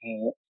you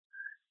enhanced.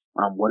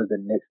 What is the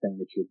next thing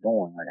that you're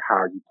doing? Like,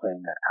 how are you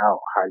planning that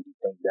out? How do you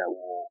think that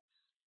will,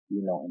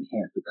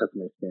 enhance the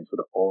customer experience for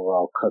the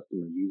overall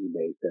customer user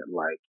base that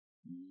like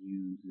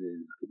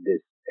uses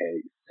this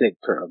a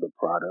sector of the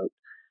product?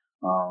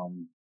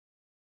 Um,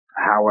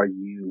 how are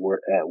you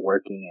at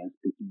working and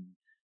speaking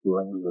the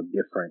language of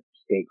different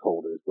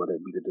stakeholders, whether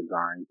it be the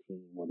design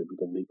team, whether it be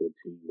the legal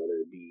team, whether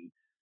it be,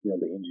 the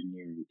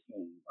engineering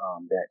team,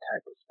 that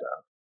type of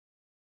stuff.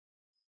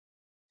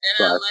 And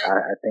So I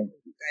like I think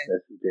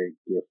that's very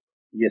different.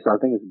 Yes,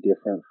 I think it's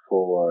different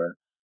for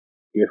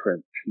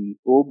different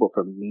people, but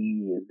for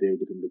me, it's very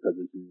different because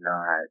it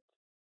has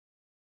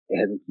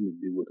nothing to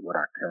do with what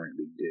I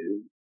currently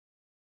do.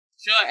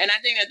 sure, and I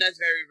think that that's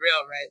very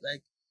real, right?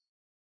 Like,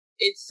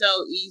 it's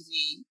so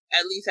easy.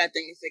 At least I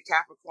think it's a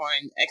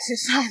Capricorn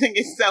exercising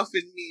itself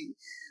in me,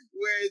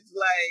 where it's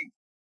like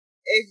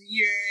if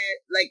you're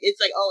like,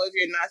 it's like, oh, if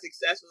you're not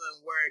successful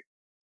in work,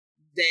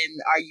 then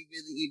are you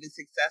really even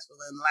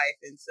successful in life?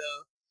 And so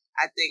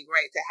I think,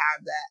 right, to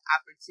have that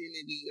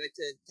opportunity or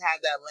to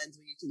have that lens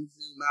where you can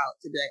zoom out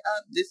to be like,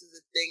 oh, this is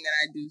a thing that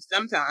I do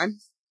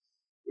sometimes,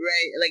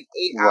 right? Like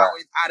 8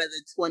 hours out of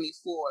the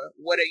 24,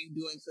 what are you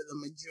doing for the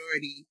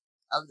majority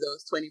of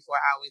those 24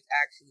 hours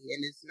actually?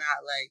 And it's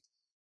not like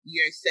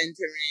you're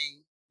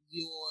centering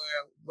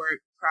your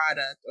work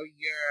product or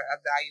your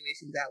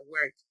evaluations at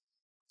work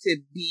to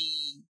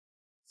be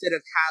sort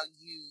of how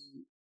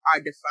you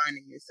are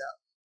defining yourself.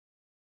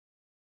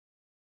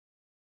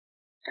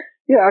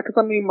 Yeah, because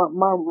I mean,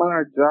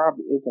 my job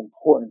is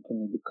important to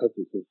me because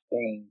it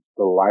sustains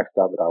the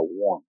lifestyle that I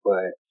want.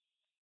 But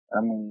I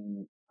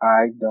mean,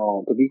 I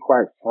don't. To be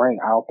quite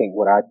frank, I don't think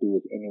what I do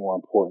is any more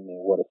important than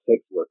what a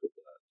sex worker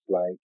does.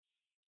 Like,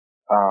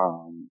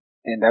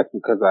 and that's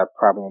because I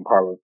probably am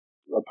part of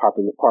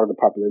the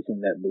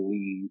population that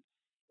believes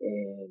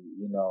in,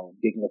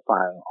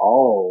 dignifying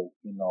all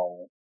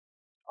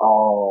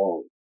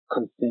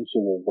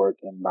consensual work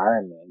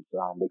environments.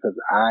 Because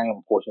I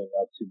am fortunate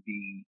enough to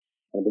be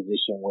in a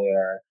position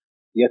where,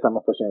 yes, I'm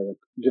a first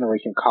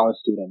generation college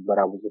student, but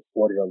I was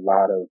afforded a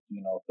lot of,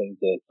 things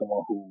that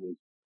someone who was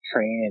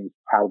trans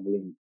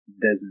probably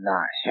does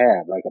not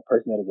have. Like a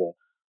person that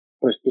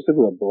is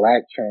specifically a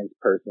black trans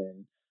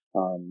person,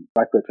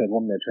 black or trans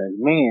woman or trans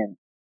man,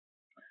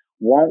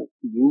 won't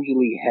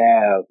usually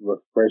have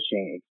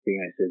refreshing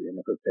experiences in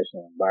the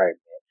professional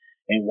environment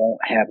and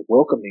won't have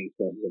welcoming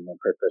experiences in the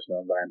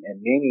professional environment.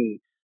 In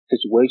many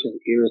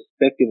situations,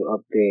 irrespective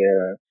of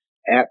their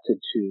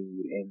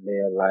aptitude and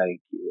their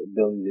like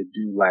ability to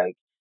do like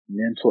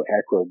mental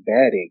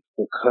acrobatics,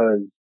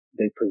 because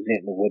they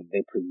present the way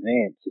they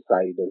present,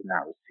 society does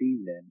not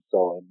receive them.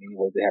 So in many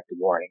ways, they have to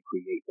go out and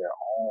create their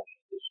own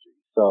industry.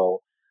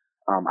 So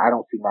I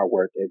don't see my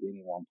work as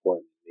any more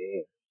important than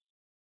theirs.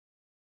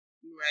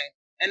 Right.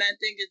 And I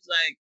think it's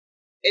like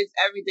it's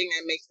everything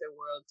that makes the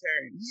world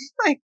turn.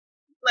 like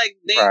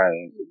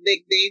Right.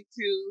 they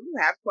too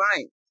have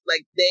clients.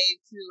 Like they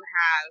too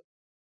have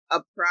a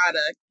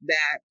product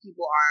that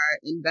people are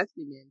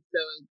investing in.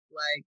 So it's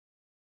like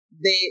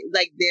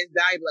there's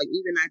value. Like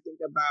even I think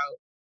about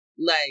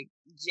like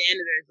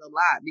janitors a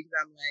lot because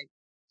I'm like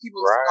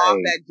people scoff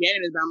Right. at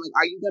janitors. But I'm like,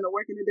 are you gonna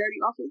work in a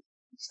dirty office?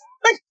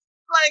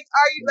 like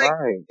are you like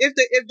Right. if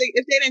they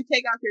didn't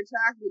take out your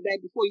trash the day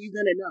before, you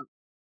gonna know.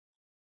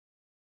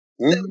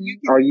 So you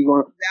can Are you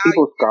going? value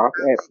People scoff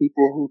at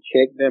people who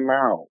check them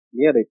out.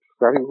 Yeah, they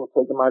scoff at people who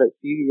take them out at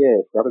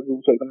CVS. Scoff at people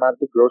who check them out at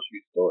the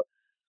grocery store.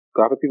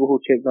 Scoff at people who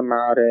check them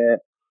out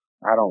at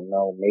I don't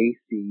know,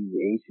 Macy's,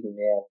 H&M,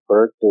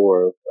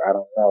 Bergdorf, I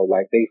don't know.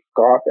 Like, they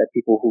scoff at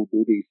people who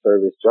do these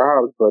service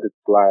jobs, but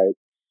it's like,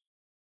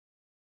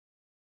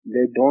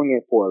 they're doing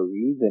it for a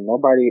reason.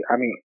 Nobody, I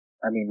mean,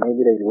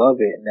 maybe they love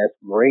it and that's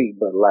great,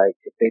 but like,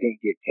 if they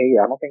didn't get paid,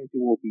 I don't think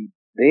people would be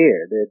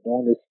there. They're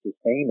doing this to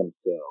sustain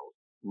themselves.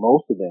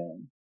 Most of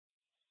them.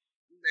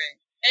 Right.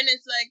 And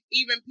it's like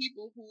even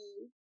people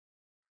who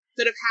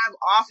sort of have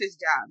office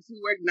jobs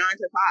who work 9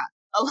 to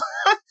 5. A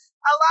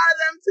lot of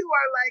them too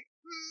are like,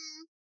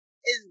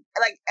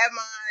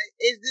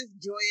 is this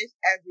joyous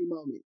every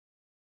moment?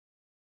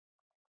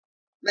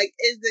 Like,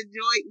 is the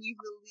joy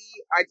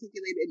easily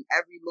articulated in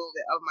every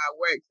moment of my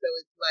work? So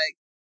it's like,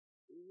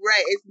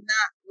 right, it's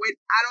not,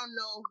 I don't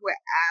know if we're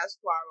as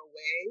far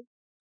away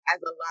as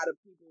a lot of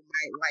people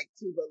might like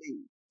to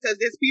believe. Because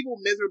there's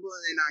people miserable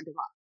in their 9 to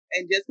 5.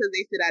 And just because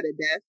they sit at a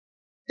desk,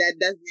 that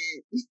doesn't,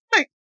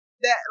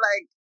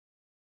 like,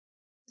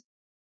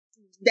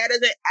 that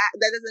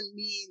doesn't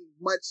mean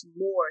much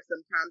more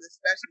sometimes,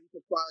 especially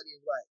for quality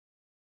of life.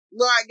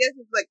 Well, I guess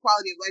it's like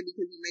quality of life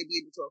because you may be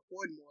able to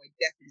afford more,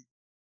 definitely.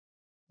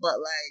 But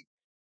like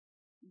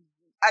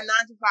a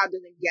 9 to 5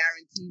 doesn't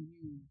guarantee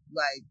you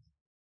like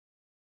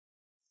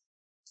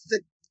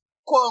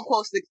quote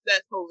unquote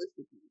success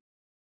holistically.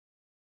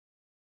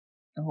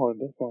 Oh,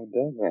 it definitely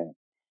doesn't.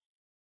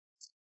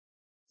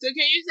 So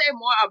can you say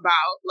more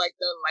about like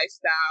the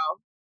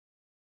lifestyle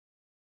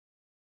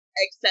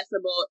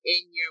accessible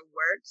in your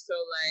work? So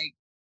like,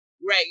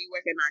 right, you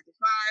work at 9 to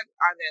 5.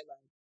 Are there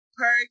like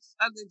perks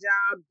of the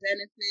job,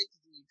 benefits?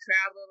 Do you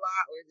travel a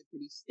lot, or is it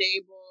pretty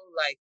stable?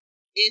 Like,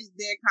 is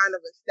there kind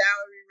of a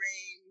salary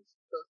range?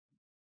 So,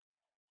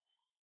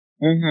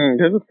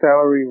 There's a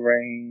salary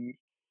range.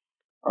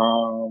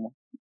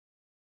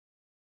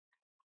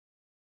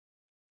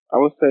 I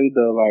would say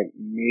the like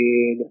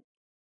mid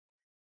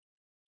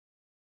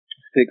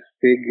six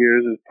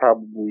figures is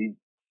probably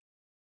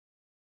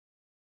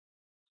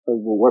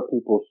where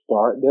people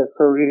start their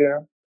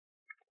career,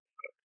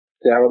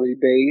 salary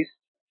based.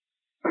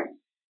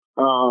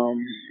 Um,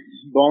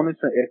 Bonus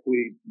and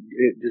equity,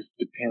 it just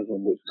depends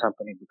on which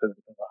company because it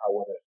depends on how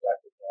well their staff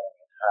is going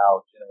and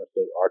how generous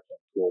they are to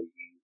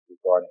employees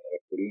regarding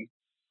equity.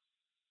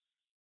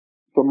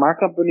 For my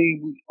company,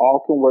 we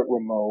all can work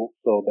remote,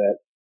 so that's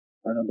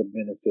another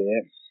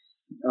benefit. is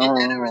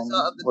that a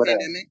result of the What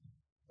else? pandemic,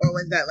 or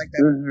was that like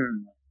that?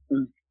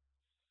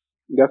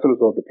 That's a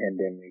result of the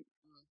pandemic.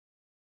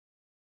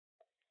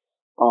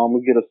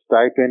 We get a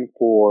stipend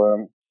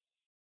for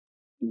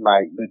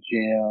like the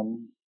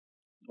gym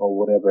or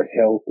whatever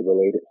health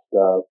related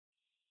stuff.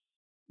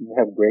 We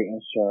have great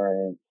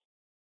insurance.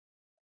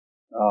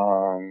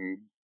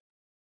 Um,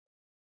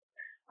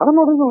 I don't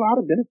know. There's a lot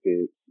of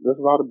benefits. There's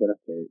a lot of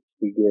benefits.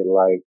 We get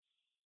like,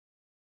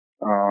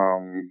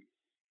 um,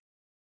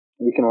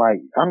 we can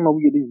like, I don't know.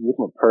 We get these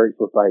different perks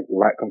with like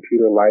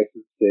computer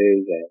licenses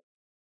and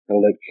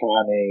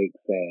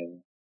electronics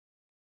and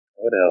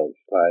what else?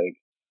 Like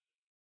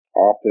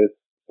office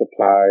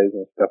supplies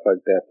and stuff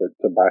like that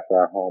to buy for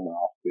our home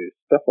office,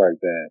 stuff like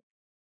that.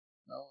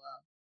 Oh wow!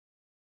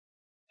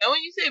 And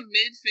when you say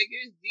mid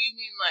figures, do you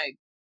mean like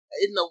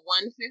in the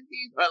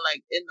 150s or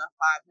like in the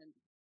 500s?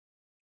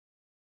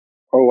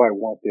 Oh, like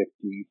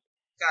 150.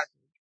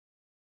 Gotcha.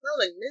 So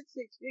like mid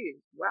six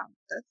figures. Wow,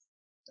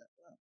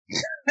 wow.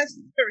 That's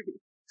very.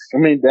 I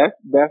mean,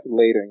 that's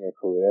later in your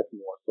career. That's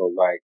more so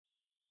like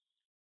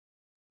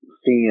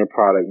senior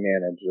product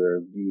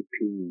manager,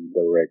 VP,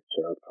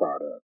 director of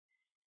product.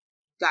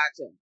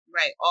 Gotcha.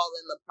 Right, all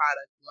in the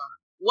product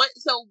line. What?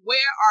 So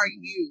where are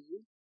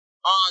you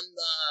on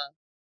the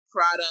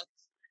product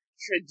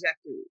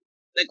trajectory?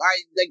 Like,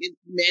 is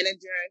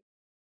manager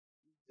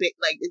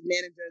is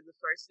manager the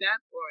first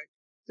step, or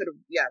sort of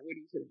Where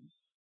do you sit?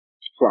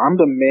 So I'm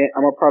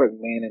a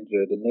product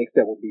manager. The next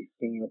step would be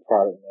senior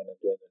product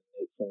manager. The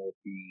next one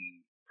would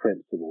be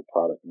principal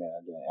product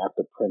manager.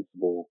 After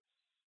principal,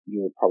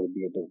 you would probably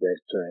be a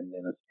director and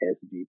then a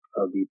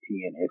VP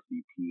and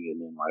SVP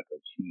and then like a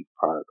chief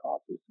product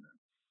officer.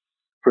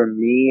 For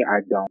me,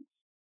 I don't.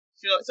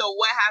 So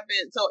what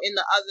happened? So in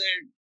the other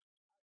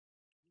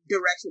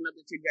direction of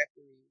the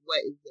trajectory,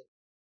 what is it?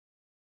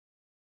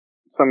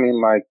 I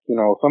mean, like,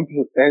 some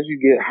people, as you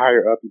get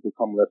higher up, you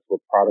become less of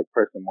a product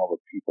person, more of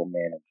a people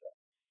manager.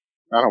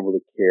 I don't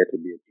really care to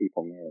be a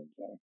people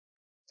manager.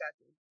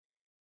 Gotcha.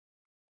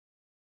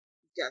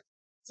 Gotcha.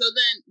 So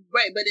then,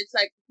 right, but it's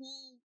like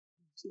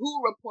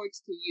who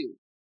reports to you?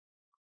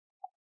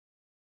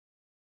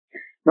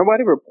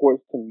 Nobody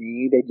reports to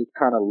me. They just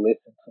kind of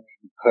listen to me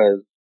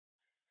because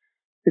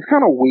it's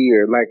kind of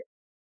weird. Like,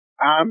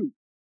 I'm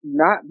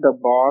not the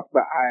boss,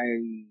 but I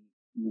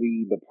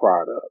lead the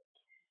product.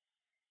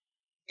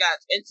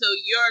 Gotcha. And so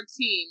your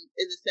team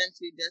is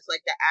essentially just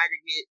like the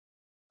aggregate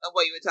of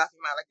what you were talking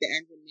about, like the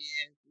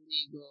engineers,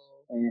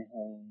 legal.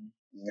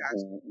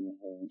 Gotcha.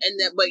 And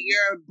then, but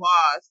your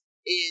boss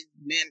is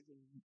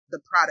managing the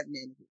product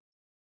manager.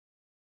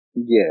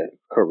 Yes,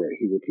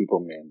 correct. He's a people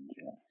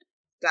manager.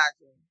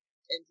 Gotcha.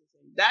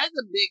 Interesting. That is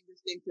a big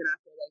distinction, I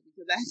feel like,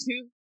 because I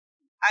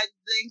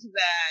think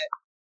that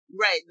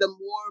right, the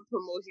more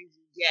promotions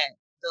you get,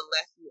 the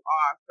less you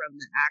are from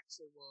the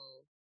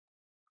actual.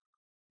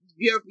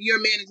 You're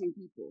managing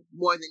people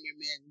more than you're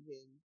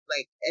managing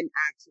like an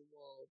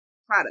actual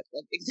product,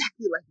 like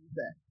exactly like you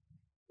said,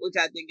 which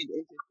I think is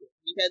interesting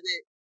because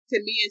it to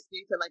me it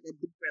speaks to like a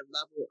different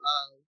level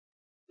of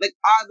like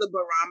are the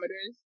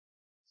barometers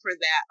for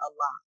that a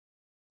lot.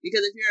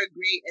 Because if you're a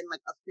great and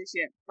like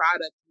efficient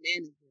product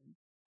manager,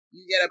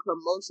 you get a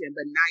promotion,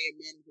 but now you're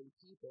managing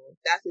people.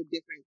 That's a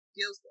different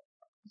skill set.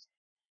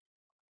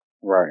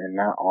 Right, and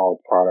not all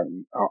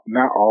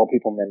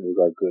people managers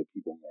are good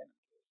people managers.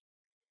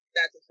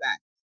 That's a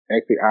fact.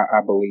 Actually,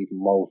 I believe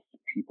most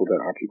people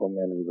that are people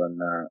managers are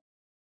not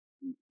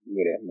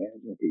good at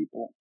managing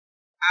people.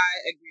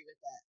 I agree with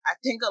that. I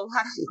think a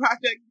lot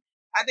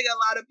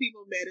of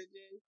people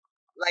managers,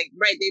 like,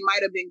 right, they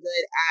might have been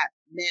good at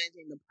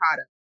managing the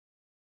product.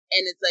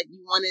 And it's like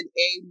you wanted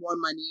more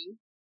money,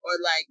 or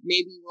like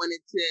maybe you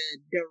wanted to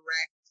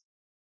direct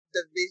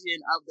the vision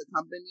of the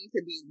company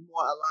to be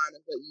more aligned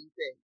with what you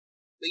think.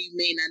 But you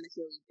may not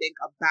necessarily think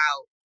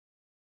about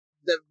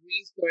the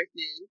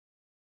resources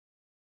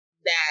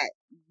that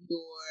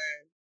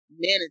you're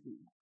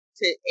managing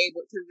to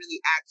able to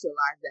really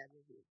actualize that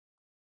vision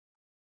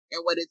and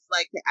what it's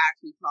like to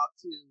actually talk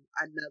to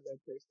another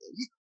person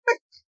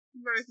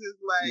versus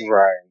like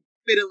Right.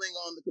 fiddling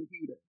on the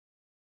computer.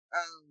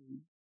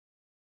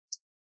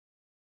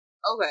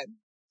 Okay.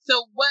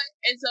 So what?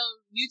 And so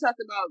you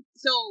talked about.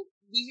 So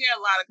we hear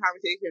a lot of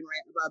conversation,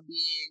 right, about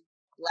being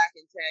black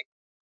in tech.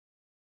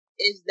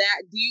 Is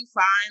that? Do you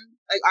find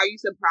like? Are you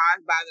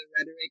surprised by the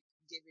rhetoric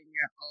given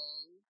your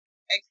own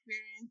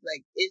experience?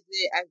 Like, is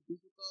it as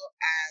difficult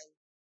as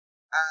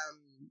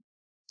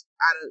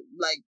out of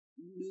like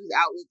news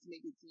outlets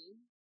make it seem?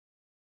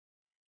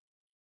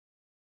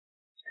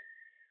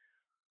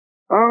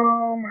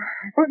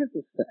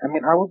 I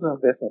mean, I was an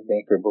investment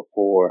banker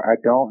before. I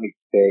don't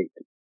expect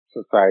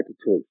society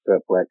to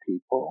accept black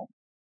people.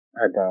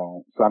 I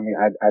don't. So I mean,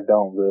 I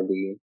don't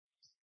really.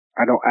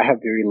 I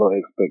have very low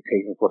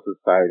expectations for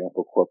society and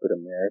for corporate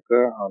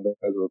America.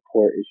 There's a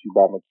report issued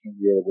by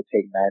McKinsey that it will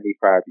take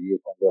 95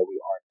 years from where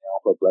we are now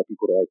for black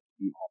people to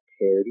actually be on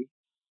parity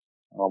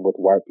with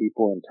white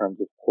people in terms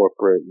of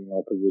corporate,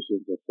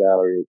 positions and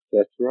salary,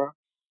 etc.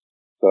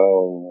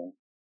 So,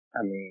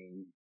 I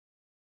mean,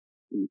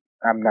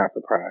 I'm not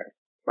surprised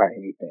by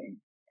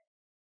anything.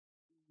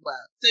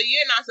 Well, so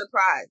you're not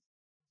surprised,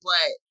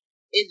 but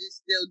it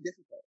is still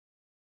difficult,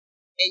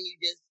 and you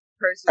just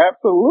persevere.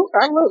 Absolutely.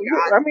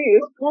 Like, I mean,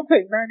 it's gonna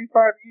take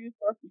 95 years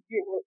for us to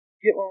get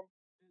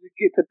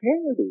to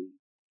parity.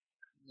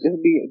 It'll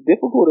be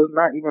difficult is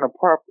not even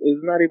is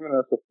not even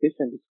a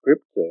sufficient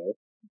descriptor.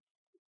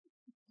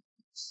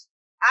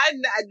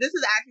 This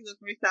is actually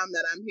the first time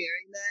that I'm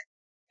hearing that,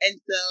 and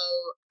so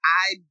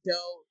I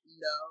don't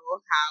know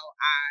how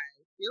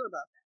I feel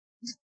about that.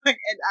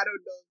 And I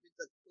don't know if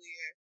it's a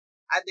clear.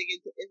 I think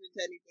if it's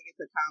anything,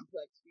 it's a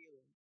complex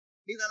feeling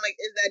because I'm like,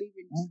 is that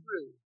even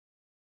true?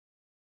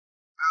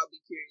 I'll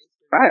be curious.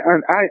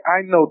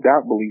 I no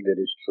doubt believe that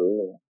it's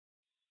true.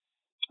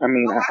 I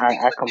mean, Oh, I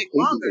think it I would take completely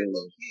longer, believe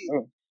low it. key.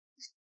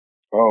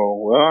 Oh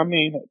well, I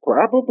mean,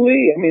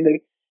 probably. I mean,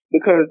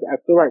 because I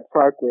feel like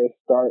progress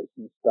starts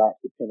and stops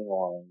depending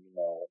on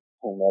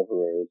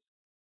whomever is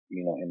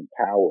in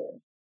power.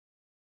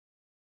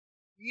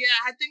 Yeah,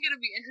 I think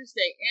it'll be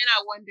interesting, and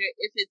I wonder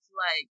if it's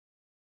like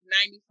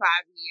 95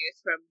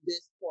 years from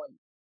this point,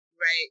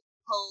 right?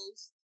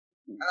 Post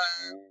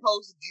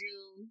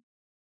June,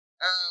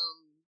 um,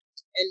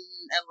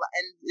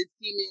 and it's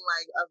seeming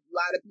like a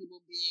lot of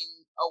people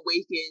being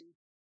awakened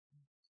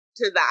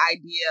to the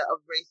idea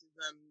of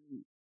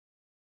racism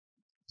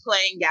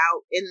playing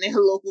out in their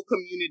local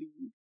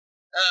communities.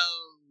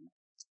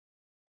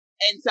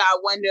 And so I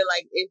wonder,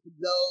 like, if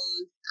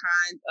those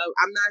kinds of,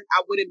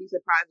 I wouldn't be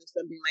surprised if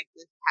something like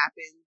this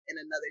happens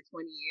in another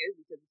 20 years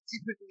because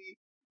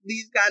typically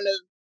these kind of,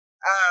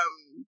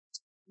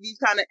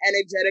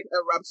 energetic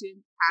eruptions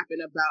happen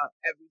about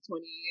every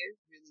 20 years,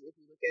 really, if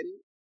you look at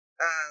it.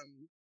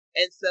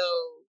 And so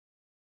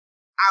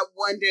I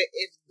wonder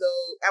if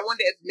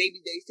maybe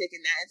they've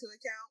taken that into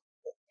account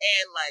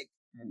and like,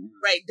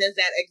 right, does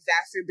that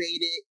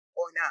exacerbate it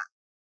or not?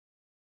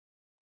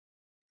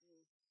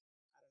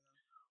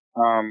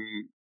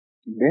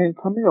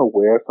 Becoming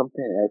aware of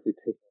something and actually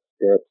taking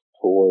steps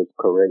towards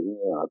correcting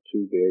it are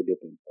two very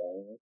different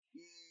things.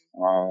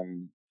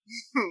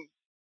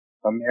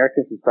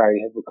 American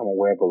society has become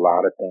aware of a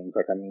lot of things.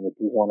 Like, I mean, if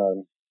you want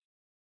to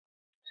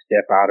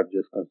step out of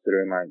just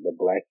considering like the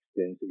black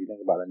experience, if you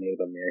think about the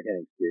Native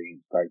American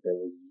experience, like there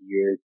was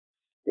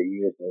for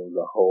years there was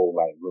a whole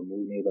like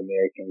remove Native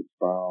Americans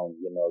from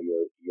your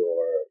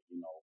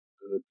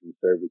goods and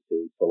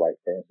services. So like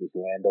for instance,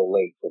 Land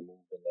O'Lakes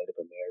removed the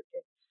Native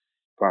Americans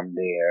from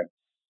their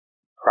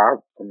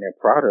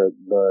product,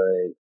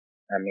 but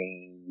I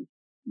mean,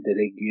 did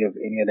they give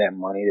any of that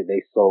money that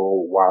they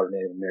sold while the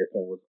Native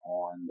American was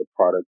on the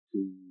product to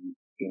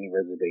any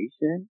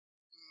reservation?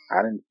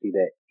 I didn't see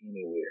that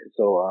anywhere.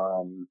 So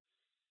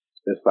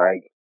it's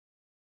like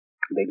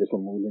They just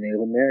removed the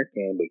Native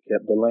American, but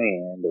kept the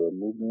land. They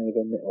removed the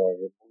Native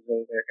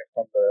American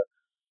from the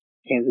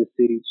Kansas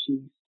City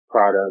Chiefs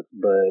products,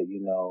 but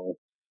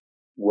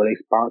were they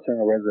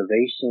sponsoring a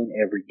reservation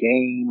every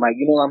game? Like,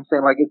 you know what I'm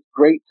saying? Like, it's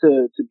great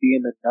to be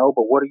in the know,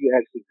 but what are you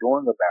actually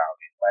doing about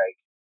it? Like,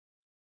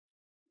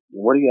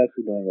 what are you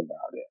actually doing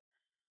about it?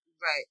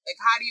 Right. Like,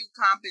 how do you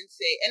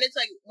compensate? And it's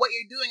like, what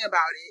you're doing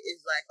about it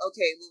is like,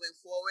 okay, moving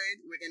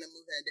forward, we're going to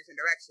move in a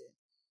different direction.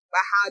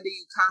 But how do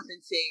you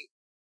compensate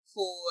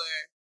for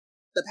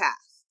the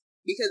past?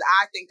 Because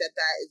I think that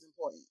is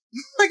important.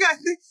 Like, I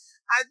think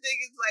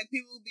it's like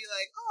people will be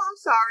like, oh,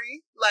 I'm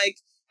sorry. Like,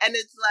 and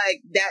it's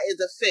like, that is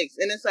a fix.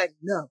 And it's like,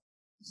 no,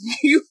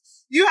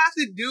 you have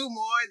to do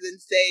more than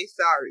say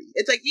sorry.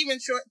 It's like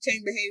even short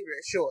change behavior,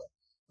 sure.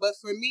 But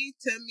for me,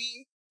 to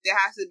me, there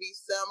has to be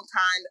some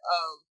kind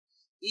of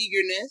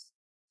eagerness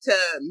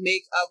to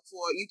make up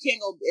for. You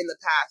can't go in the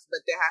past,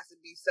 but there has to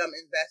be some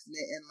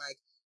investment in like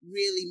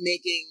really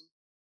making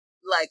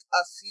like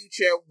a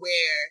future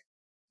where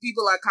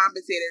people are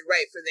compensated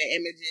right for their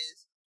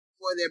images,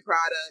 for their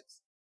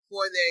products,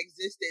 for their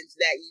existence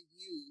that you've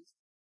used.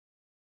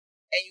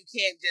 And you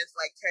can't just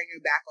like turn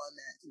your back on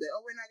that. So that,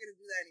 oh, we're not gonna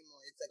do that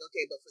anymore. It's like,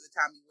 okay, but for the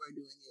time you were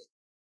doing it,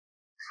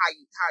 how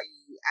you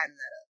adding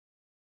that up?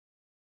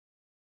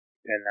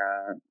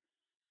 And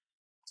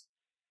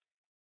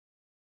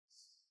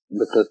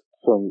because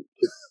from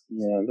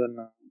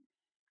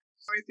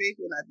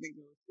conversation, I think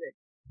it was sick.